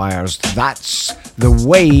and Fire's That's the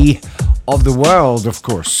Way of the World, of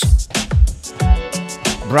course.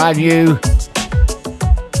 Brand new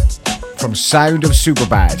from Sound of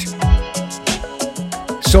Superbad.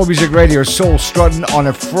 Soul Music Radio, Soul Struttin on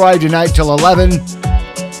a Friday night till 11.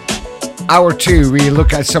 Hour 2, we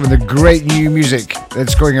look at some of the great new music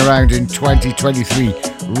that's going around in 2023.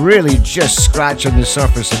 Really just scratching the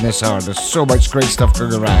surface in this hour. There's so much great stuff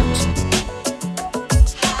going around.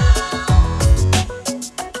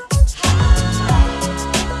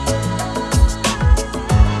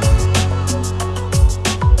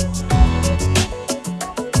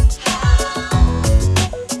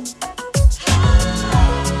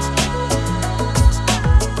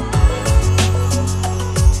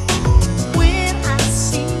 When I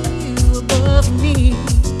see you above me,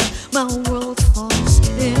 my world falls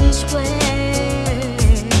into place.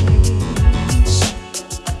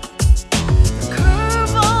 The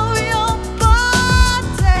curve of your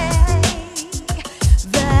body,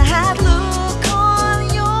 the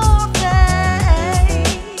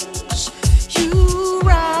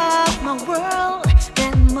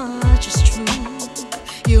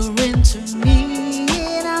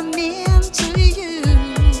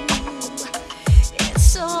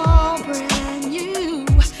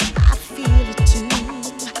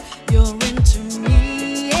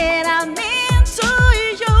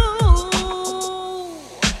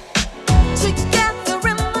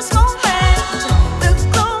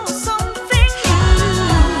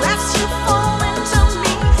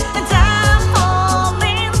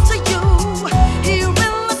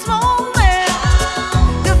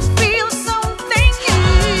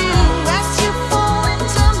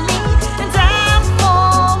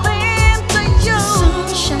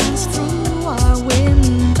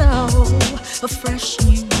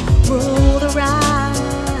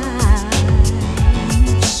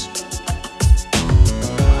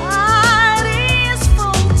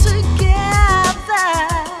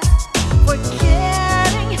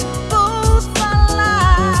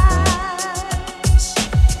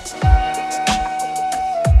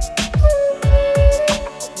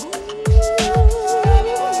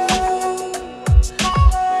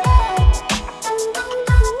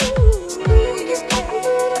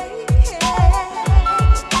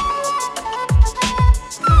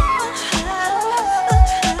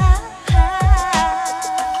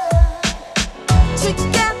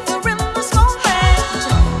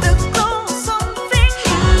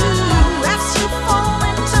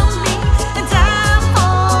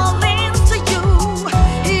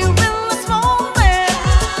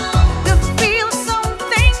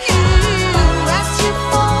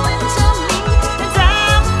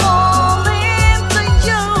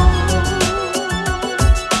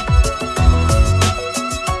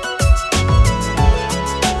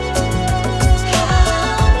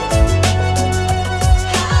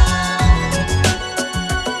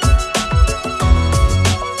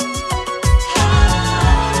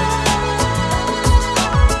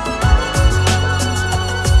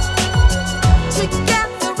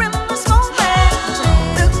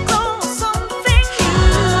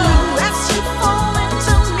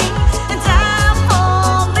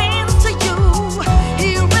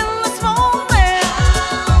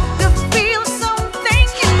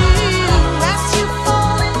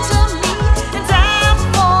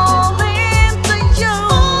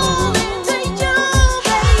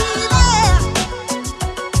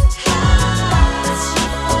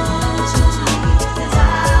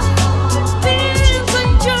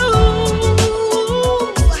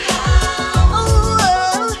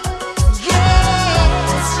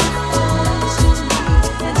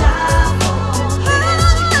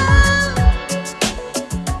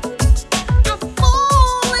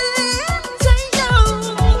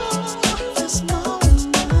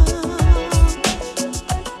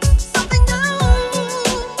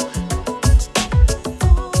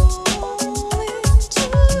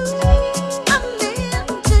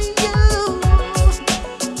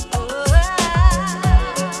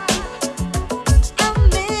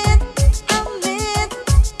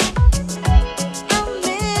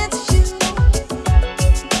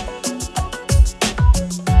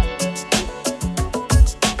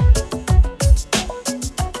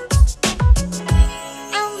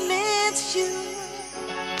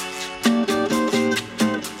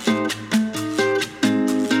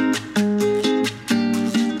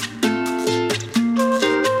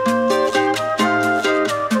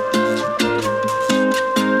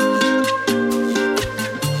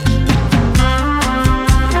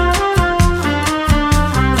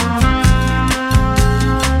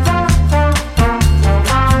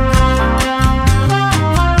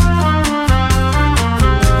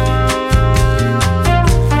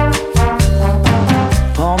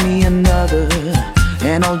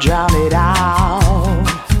I'll drown it out.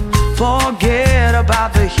 Forget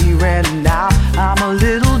about the here and now. I'm a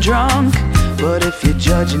little drunk, but if you're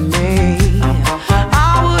judging me,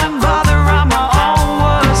 I wouldn't bother. I'm my own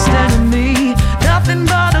worst enemy. Nothing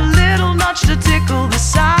but a little notch to tickle the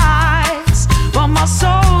sides. But my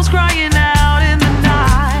soul's crying out in the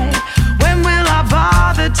night. When will I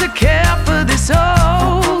bother to care for this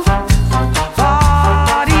old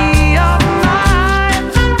body of mine?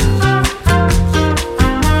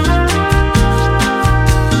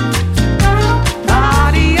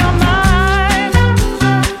 Body of mine.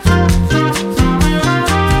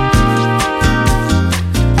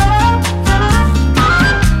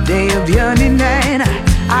 Day of yearning and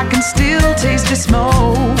I can still taste the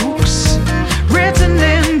smokes written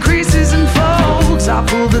in creases and folds. I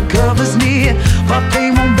pull the covers near, but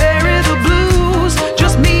they won't bury the blues.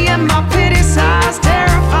 Just me and my pity sighs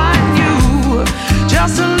terrifying you.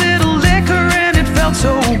 Just a little liquor and it felt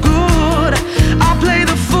so good. I'll play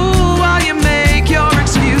the fool while you make your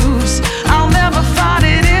excuse. I'll never find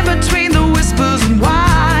it in between the whispers and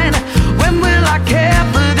wine. When will I care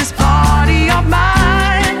for this body of mine?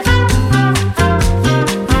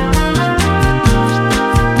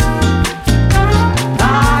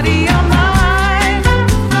 Body of mine.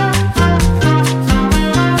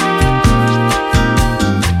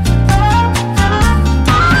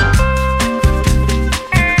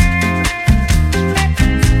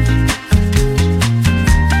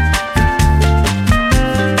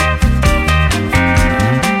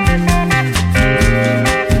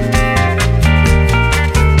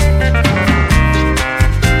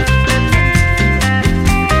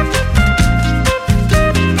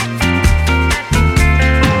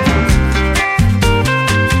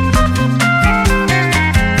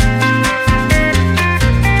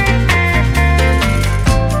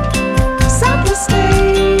 Something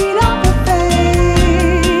stayed up a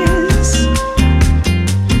face.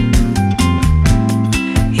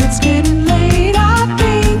 It's getting late, I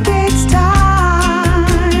think it's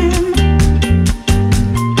time.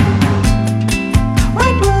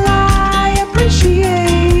 When will I appreciate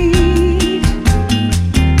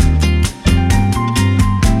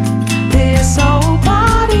this old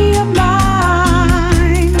body of mine?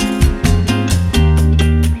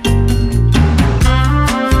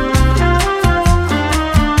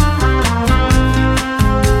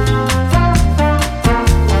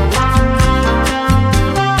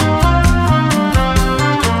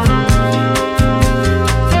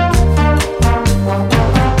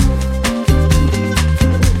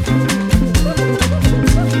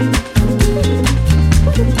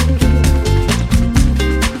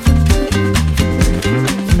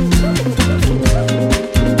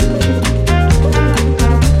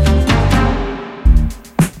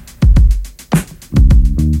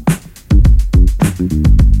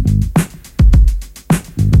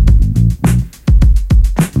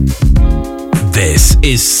 This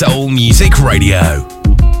is Soul Music Radio.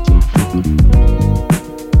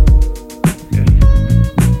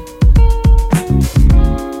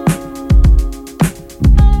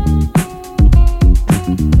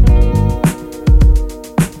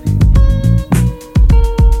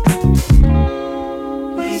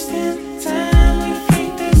 Wasting time, we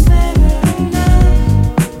think there's never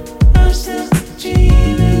enough. I'm still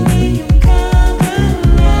dreaming when you come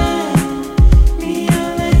around.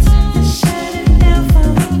 Neon lights are shining down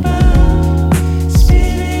from above,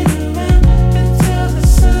 spinning around.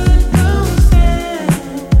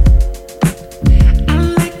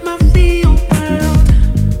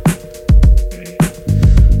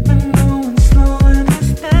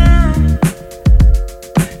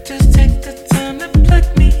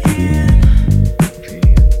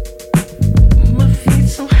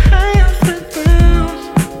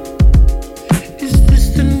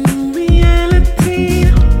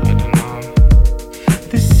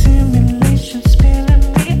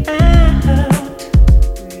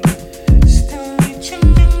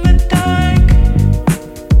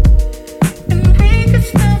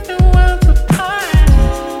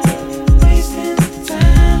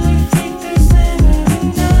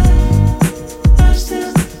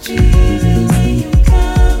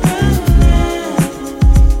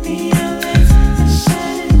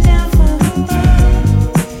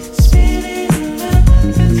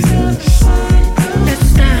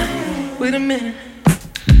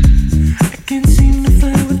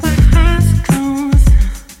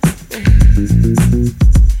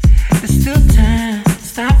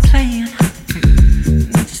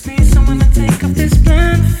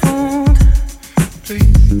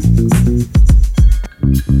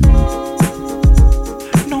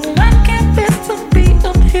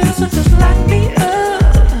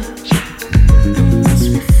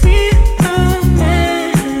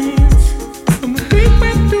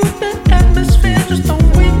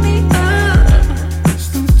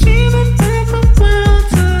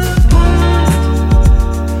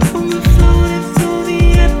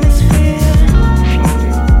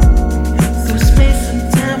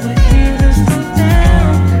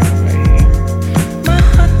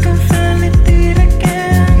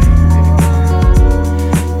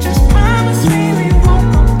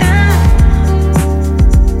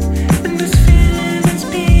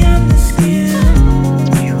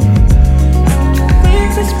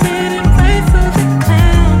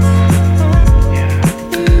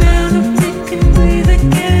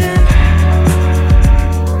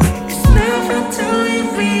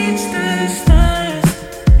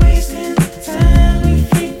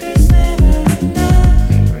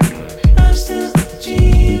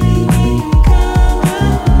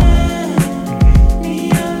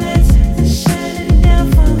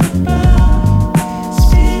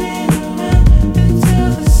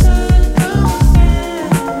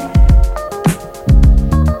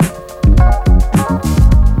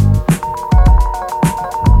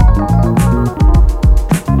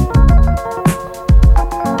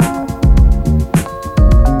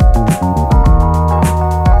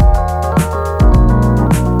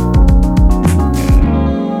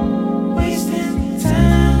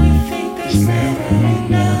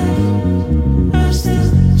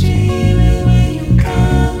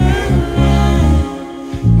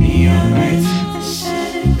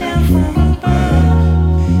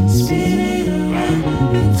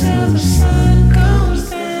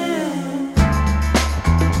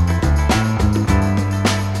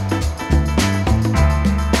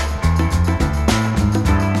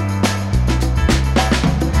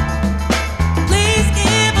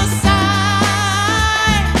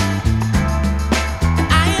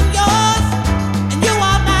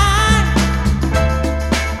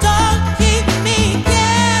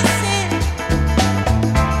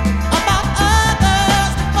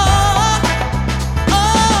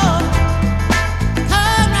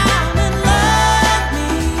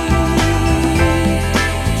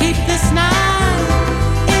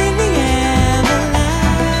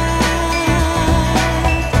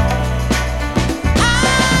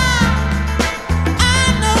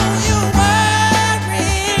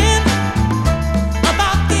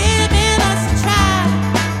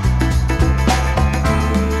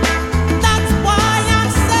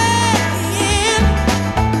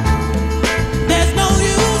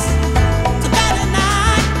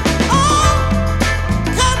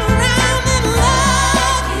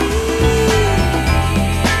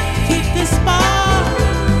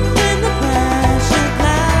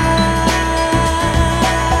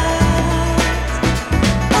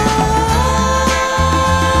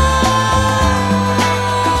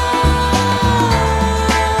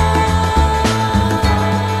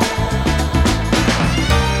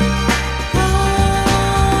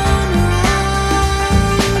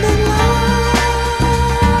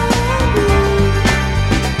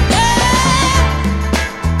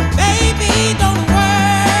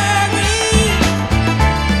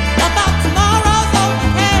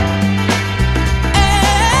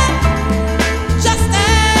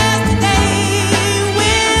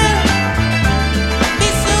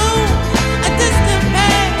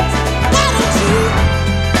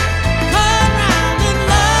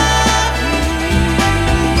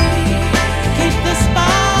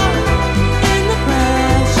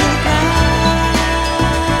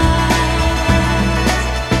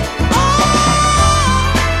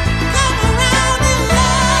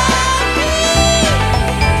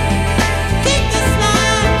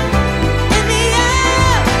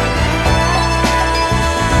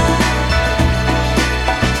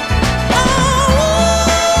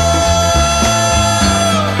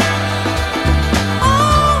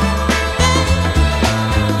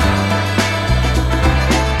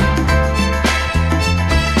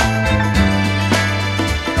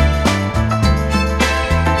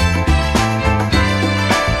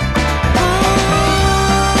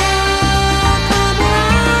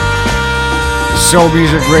 Soul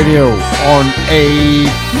Music Radio on a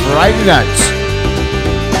Friday night.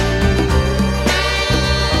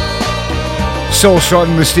 Soul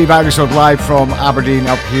Struttin with Steve Aggasild live from Aberdeen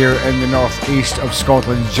up here in the northeast of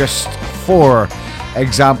Scotland. Just 4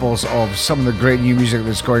 examples of some of the great new music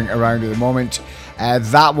that's going around at the moment.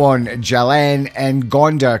 That one, Jalen and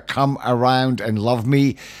Gonda, Come Around and Love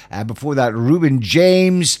Me. Before that, Reuben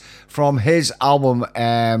James from his album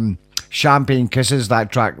Champagne Kisses,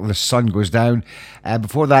 that track, The Sun Goes Down.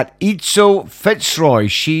 Before that, Itzo Fitzroy.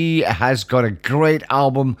 She has got a great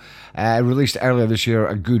album released earlier this year,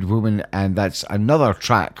 A Good Woman, and that's another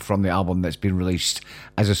track from the album that's been released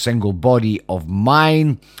as a single, Body of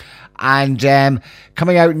Mine. And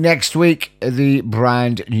coming out next week, the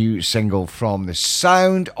brand new single from the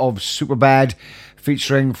sound of SuperBad,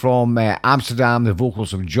 featuring from Amsterdam, the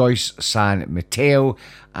vocals of Joyce, San Mateo,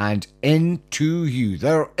 and Into You.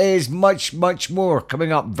 There is much, much more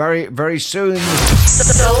coming up very, very soon.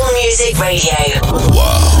 Soul Music Radio.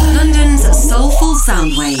 Wow. London's soulful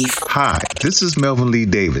soundwave. Hi, this is Melvin Lee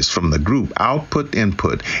Davis from the group Output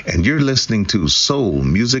Input, and you're listening to Soul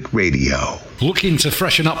Music Radio. Looking to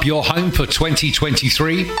freshen up your home for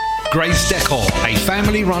 2023? Grace Decor, a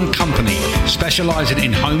family-run company specialising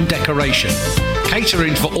in home decoration,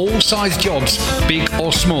 catering for all size jobs, big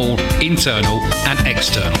or small, internal and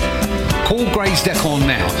external. Call Grace Decor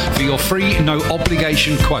now for your free no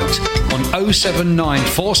obligation quote on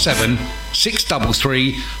 07947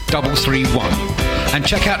 633 331 and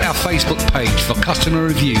check out our Facebook page for customer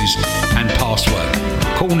reviews and past work.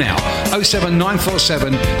 Call now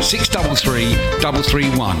 07947 633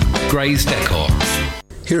 331. Grace Decor.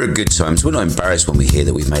 Here are good times. We're not embarrassed when we hear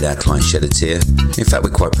that we've made our client shed a tear. In fact,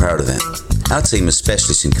 we're quite proud of it. Our team is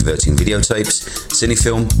specialists in converting videotapes,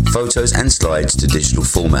 cinefilm, photos and slides to digital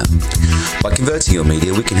format. By converting your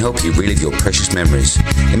media, we can help you relive your precious memories.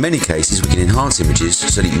 In many cases, we can enhance images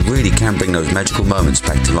so that you really can bring those magical moments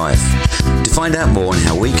back to life. To find out more on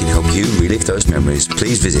how we can help you relive those memories,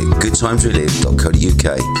 please visit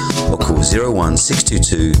goodtimesrelive.co.uk or call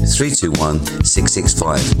 01622 321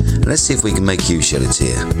 665 and let's see if we can make you shed a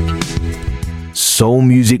tear. Soul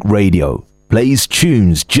Music Radio plays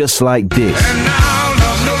tunes just like this. And now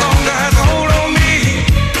love no longer has a hold on me.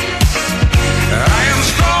 I am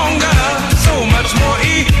stronger, so much more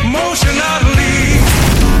emotionally.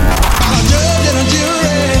 A judge and a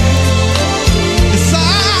jury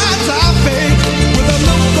decides our fate with a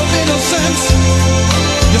look of innocence.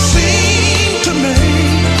 You seem to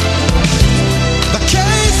make the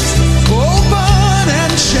case open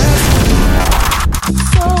and shut.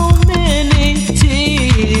 So many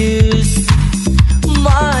tears,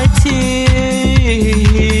 my tears.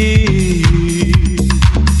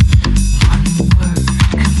 One word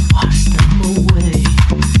can wash them away.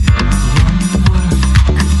 One word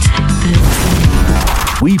can take them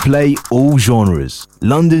away. We play all genres.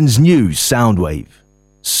 London's new soundwave.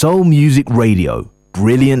 Soul Music Radio.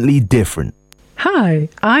 Brilliantly different. Hi,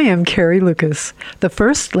 I am Carrie Lucas, the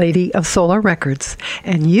First Lady of Solar Records,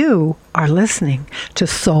 and you are listening to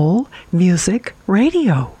Soul Music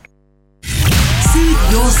Radio.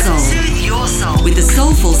 Soothe your soul. Soothe your soul with the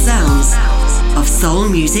soulful sounds of Soul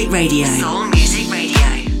Music Radio. Soul Music Radio.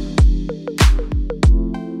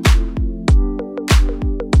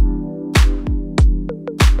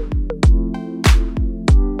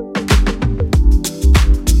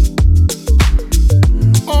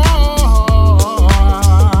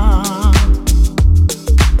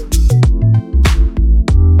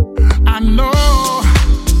 I know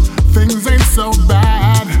things ain't so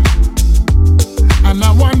bad, and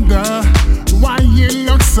I wonder why you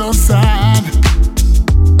look so sad.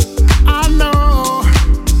 I know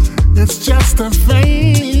it's just a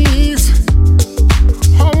phase.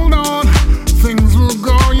 Hold on, things will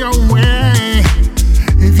go your way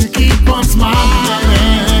if you keep on smiling.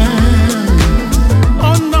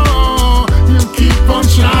 Oh no, you keep on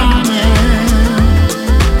shining.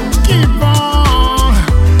 Keep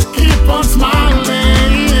on smiling.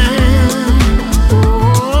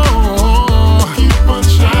 Oh, keep on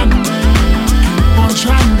shining. Keep on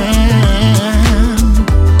shining.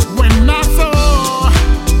 When I saw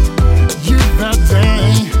you that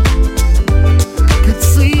day, could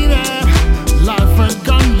see that life had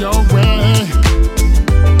gone your way.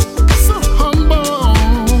 So humble,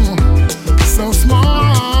 so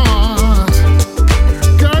smart.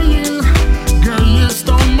 Girl, you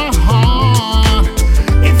stole my heart.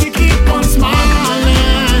 If you keep on smiling,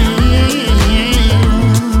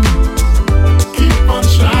 keep on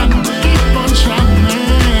shining, keep on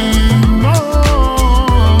shining.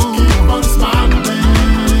 Oh, keep on smiling.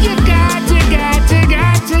 You got to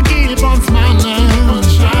keep on smiling, on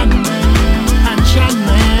shining and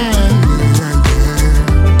shining.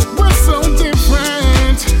 We're so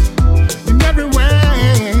different in every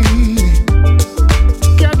way.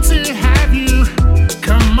 Got to have you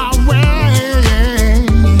come my way.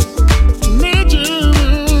 Need you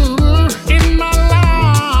in my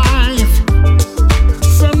life.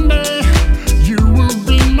 Someday you will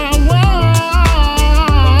be my wife.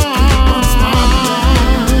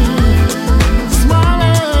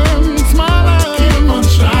 Smiling, smiling. Keep on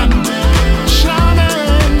shining,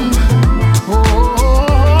 shining. Oh,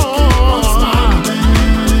 keep on smiling.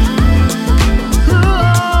 Oh,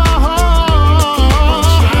 keep on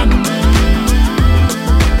shining.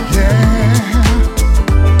 Yeah.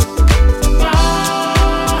 La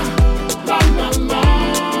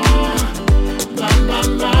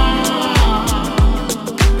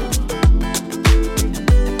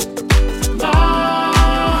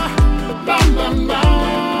la la la,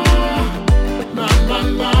 la la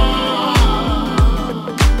la.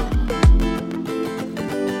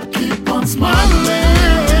 Keep on smiling.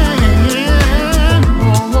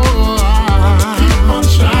 Oh, keep on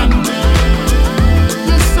shining.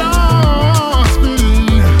 You're so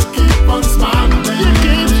sweet. Keep on smiling. You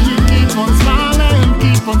keep on smiling.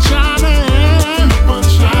 Keep on shining. Keep on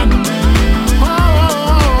shining. Oh,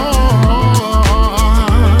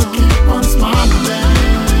 keep on smiling.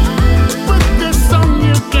 With this song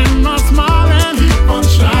you keep on smiling. Keep on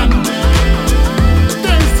shining.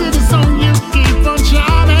 Dance to the song you keep on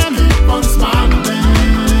shining. Keep on smiling.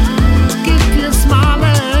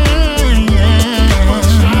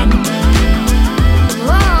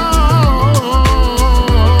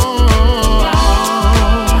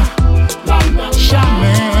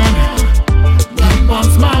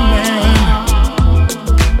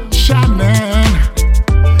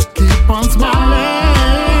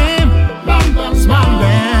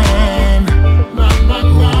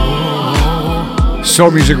 Soul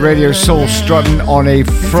Music Radio, Soul Struttin on a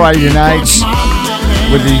Friday night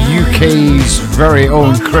with the UK's very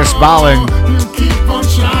own Chris Ballin.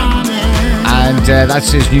 And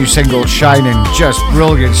that's his new single, Shining. Just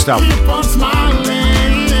brilliant stuff.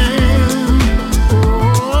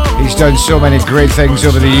 He's done so many great things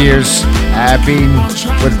over the years. Been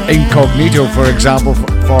with Incognito, for example,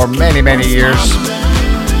 for many, many years.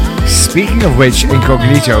 Speaking of which,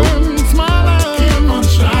 Incognito,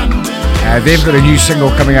 they've got a new single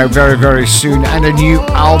coming out very, very soon and a new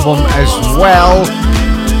album as well.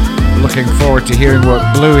 Looking forward to hearing what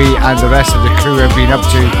Bluey and the rest of the crew have been up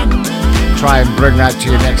to. Try and bring that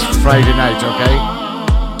to you next Friday night, okay?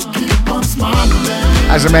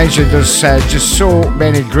 As I mentioned, there's just so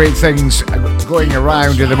many great things going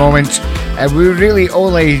around at the moment. We're really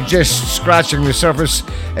only just scratching the surface.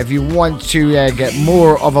 If you want to get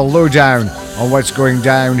more of a lowdown on what's going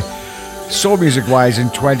down soul music wise in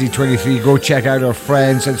 2023, go check out our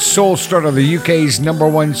friends at Soul Strutter, the UK's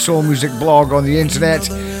 #1 soul music blog on the internet.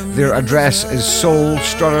 Their address is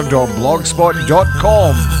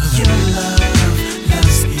soulstrutter.blogspot.com.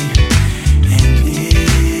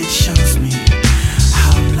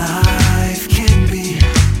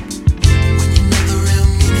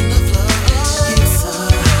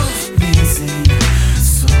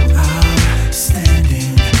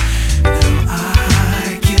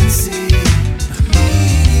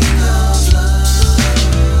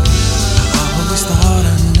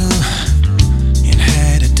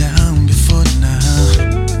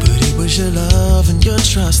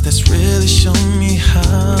 Trust that's really shown me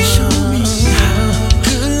how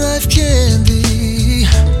good life can be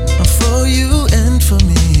for you and for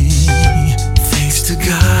me. Thanks to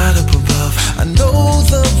God up above, I know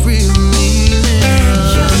the real meaning of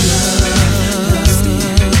love,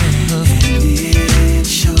 and it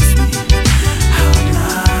shows me how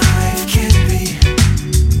life can be.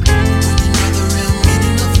 When you know the real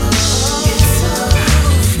meaning of love, it's so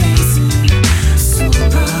amazing, so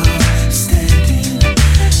outstanding.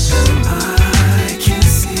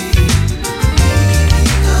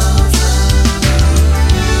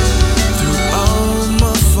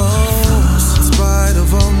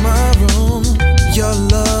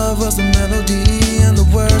 The melody and the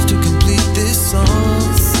words to complete this song.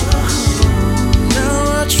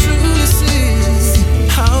 Now I truly see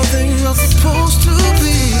how things are supposed to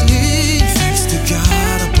be. Thanks to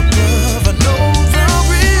God up above, I know the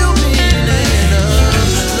real meaning of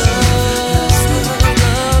love.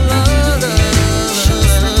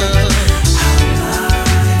 How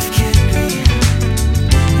life can be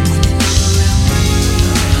when you know the real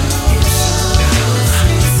meaning of love.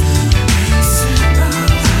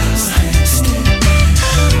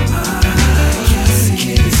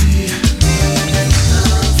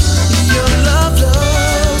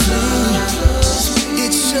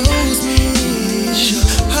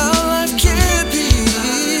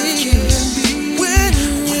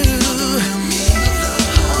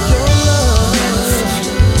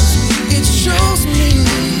 It's so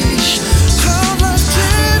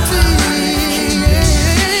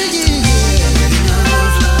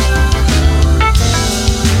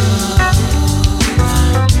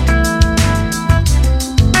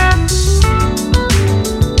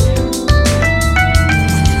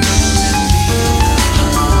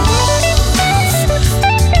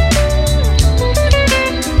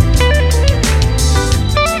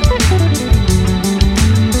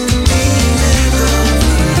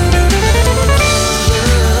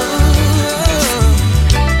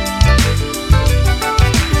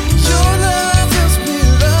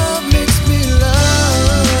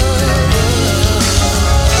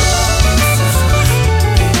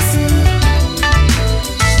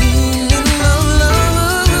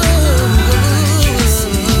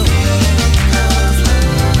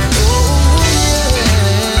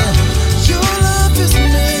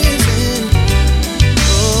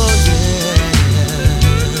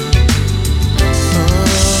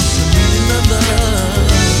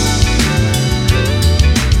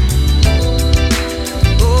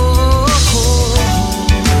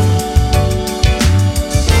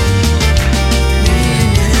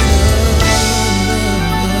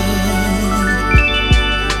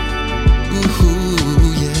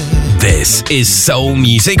This is Soul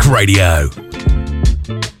Music Radio.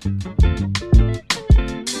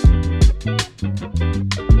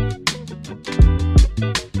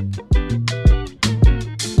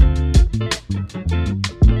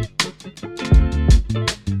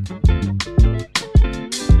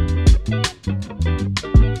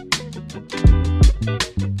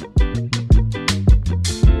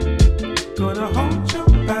 Gonna hold your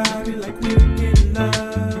body like we're in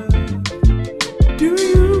love. Do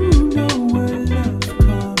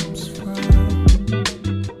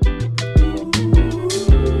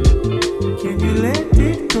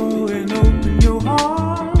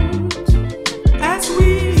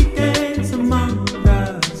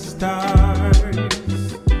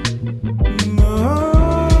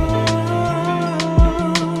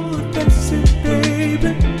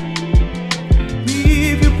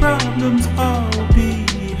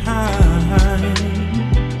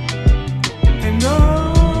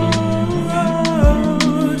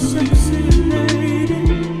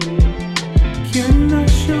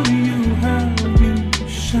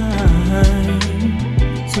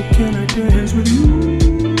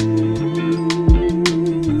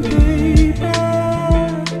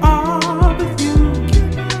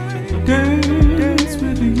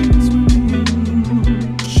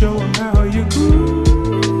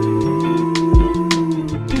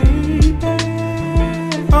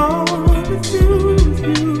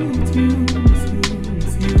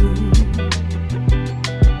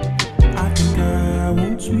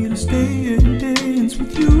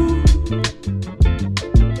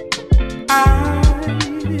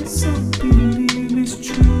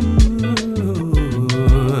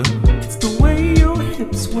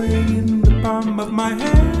off my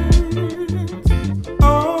hands.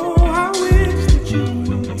 Oh, I wish that you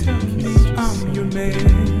would tell me I'm your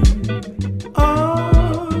man.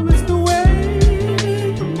 Oh, it's the way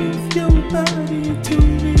you move your body to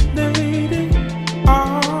me, lady.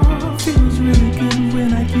 Oh, feels really good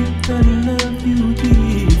when I get the love you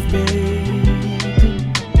give, baby.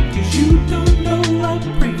 'Cause you don't know I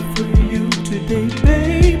pray for you today,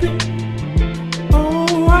 baby.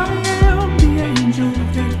 Oh, I am the angel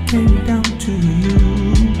that came down to you.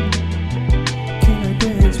 Can I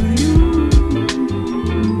dance with you,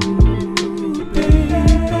 baby?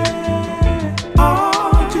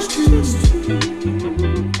 Oh, just you.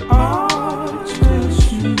 Oh, just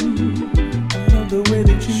you. I love the way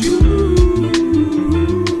that you,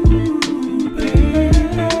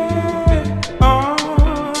 baby. Oh,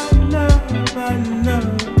 I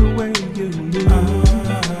love the way you move.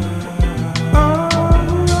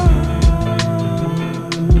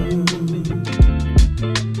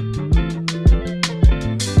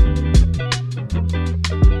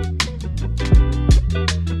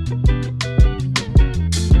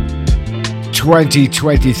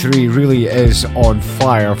 2023 really is on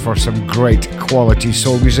fire for some great quality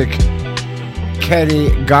soul music.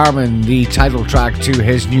 Kenny Garman, the title track to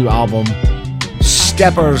his new album,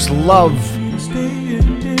 Stepper's Love.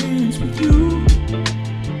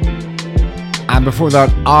 And before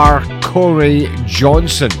that, R. Corey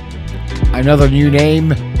Johnson, another new name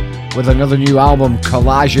with another new album,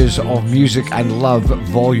 Collages of Music and Love,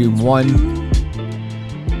 Volume 1.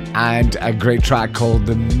 And a great track called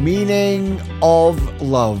The Meaning of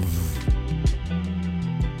Love.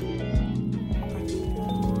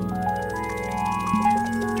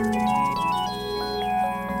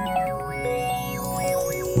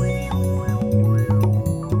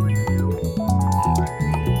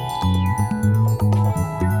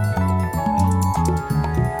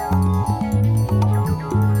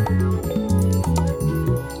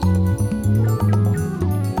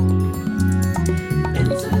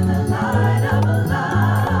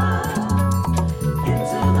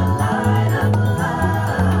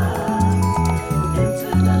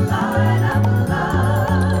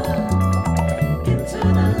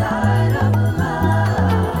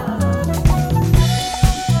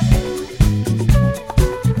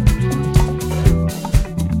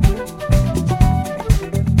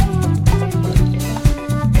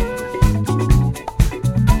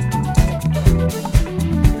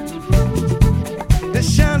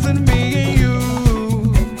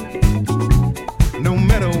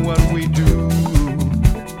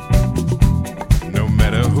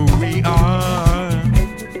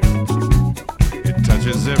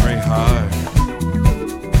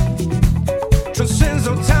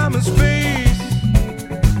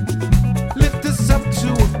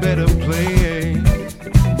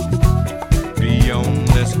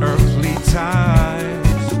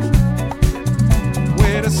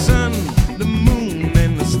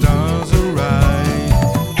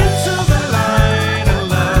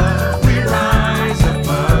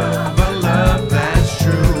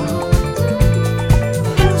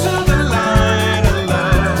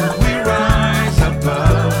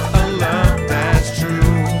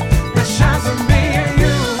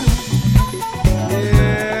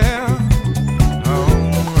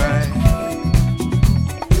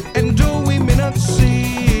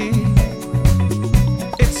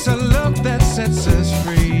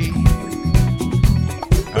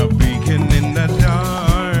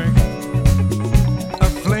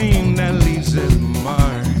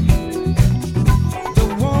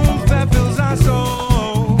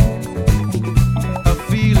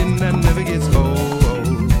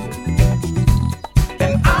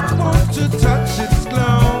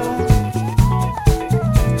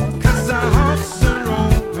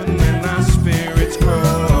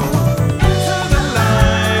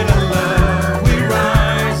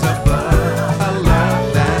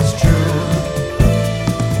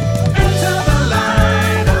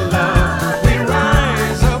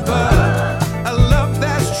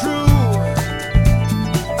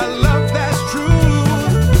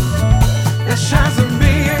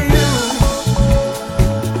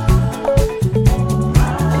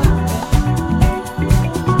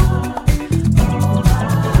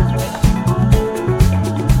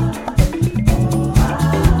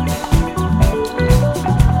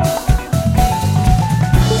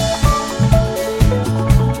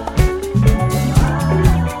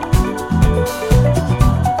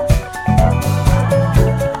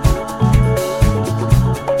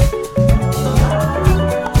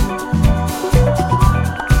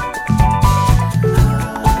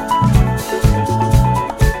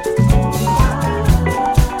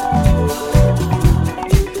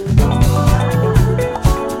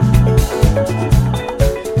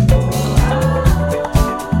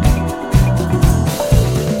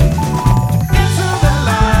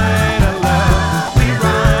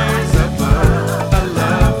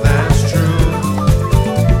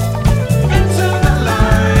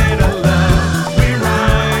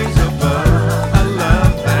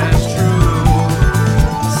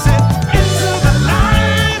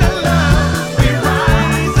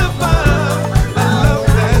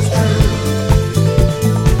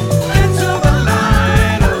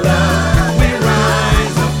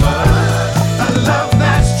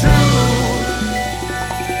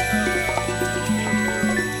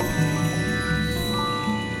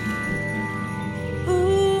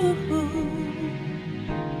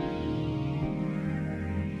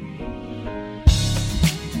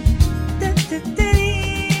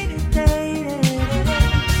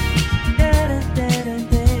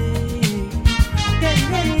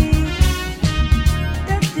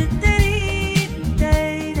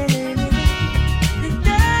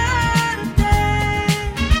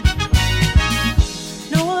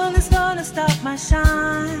 gonna stop my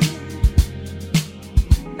shine.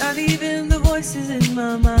 Not even the voices in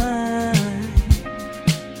my mind.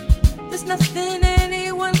 There's nothing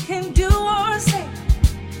anyone can do or say,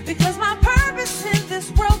 because my purpose in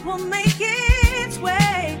this world will make its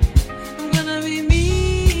way. I'm gonna be me.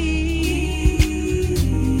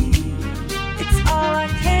 It's all I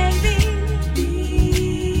can be.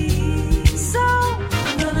 So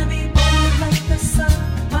I'm gonna be bold like the sun.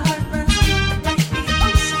 My heart runs deep like the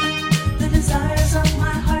ocean. The desires of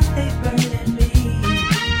my heart, they burn in me.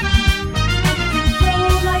 I can flow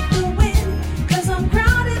like the wind, 'cause I'm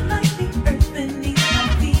grounded like the earth beneath my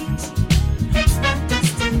feet. It's my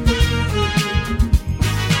destiny.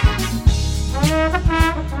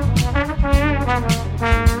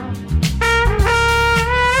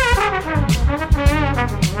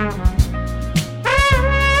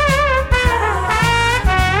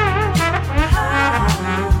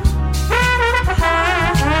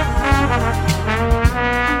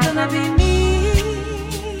 I'm gonna be me.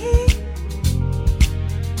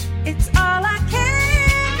 It's all I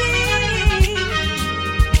can be.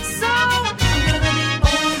 So I'm gonna be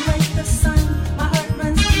bold like the sun. My heart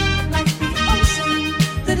runs deep like the ocean.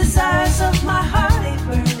 The desires of my heart, they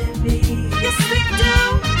burn in me. Yes, they do.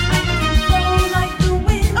 I can flow like the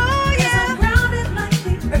wind. Oh yeah. 'Cause I'm grounded like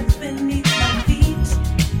the earth beneath my feet.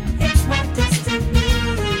 It's my destiny.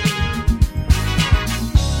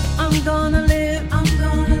 I'm gonna live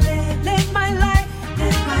my life,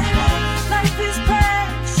 Life is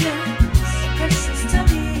precious, precious to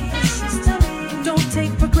me. Don't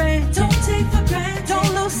take for granted,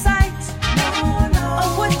 don't lose sight,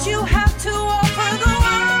 of what you have to offer the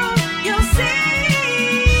world. You'll see.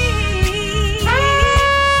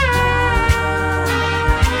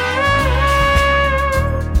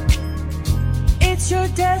 It's your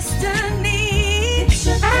destiny. It's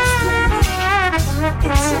your destiny.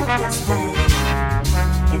 It's your destiny.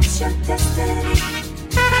 It's your destiny.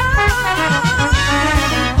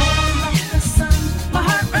 Like the sun, my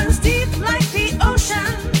heart runs deep like the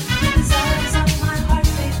ocean. The desires of my heart,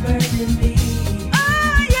 they burn in me.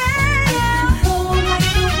 Oh yeah, I can flow like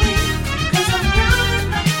the wind, 'cause I'm grounded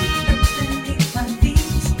like the earth beneath my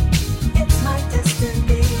feet. It's my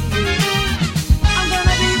destiny. I'm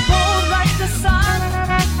gonna be bold like the sun.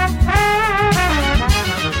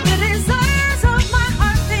 The desires of my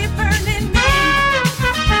heart, they burn in me.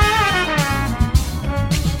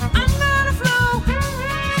 I'm gonna flow.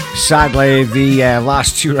 Sadly, the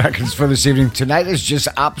last two records for this evening tonight has just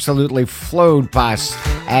absolutely flown past.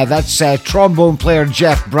 That's trombone player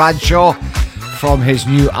Jeff Bradshaw from his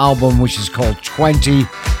new album, which is called 20.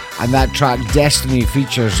 And that track, Destiny,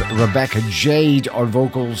 features Rebecca Jade on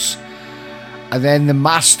vocals. And then the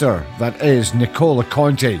master, that is Nicola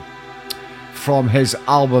Conte, from his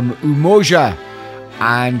album Umoja.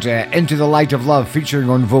 And Into the Light of Love, featuring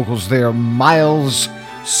on vocals there, Miles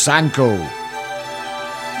Sanko.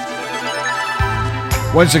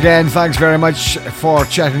 Once again, thanks very much for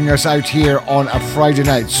checking us out here on a Friday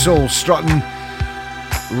night. Soul Struttin,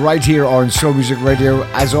 right here on Soul Music Radio.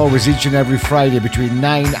 As always, each and every Friday between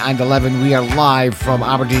 9 and 11, we are live from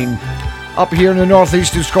Aberdeen, up here in the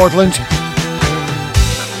northeast of Scotland.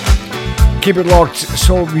 Keep it locked,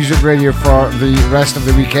 Soul Music Radio, for the rest of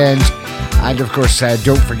the weekend. And of course,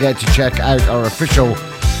 don't forget to check out our official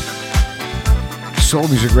Soul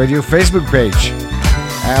Music Radio Facebook page.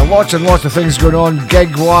 Lots and lots of things going on,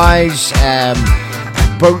 gig-wise,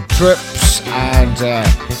 boat trips and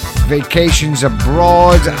vacations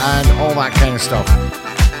abroad and all that kind of stuff.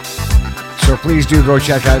 So please do go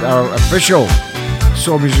check out our official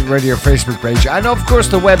Soul Music Radio Facebook page, and of course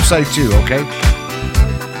the website too, okay?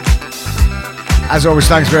 As always,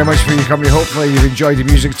 thanks very much for your company. Hopefully you've enjoyed the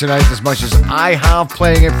music tonight as much as I have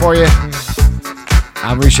playing it for you.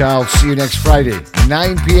 And we shall see you next Friday,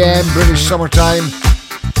 9 p.m. British summertime,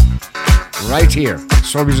 right here,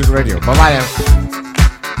 Soul Music Radio. Bye-bye now.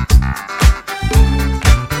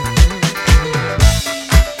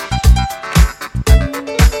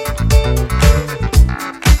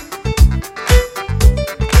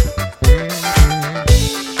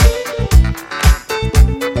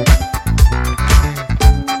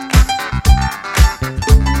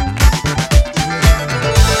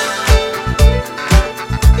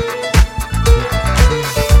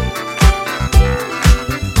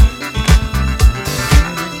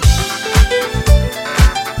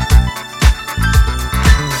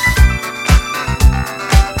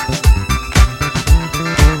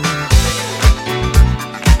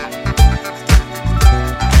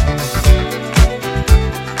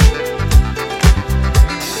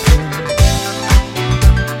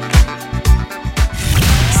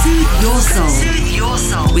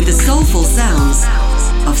 soulful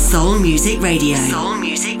sounds of Soul Music Radio. Soul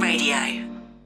Music Radio.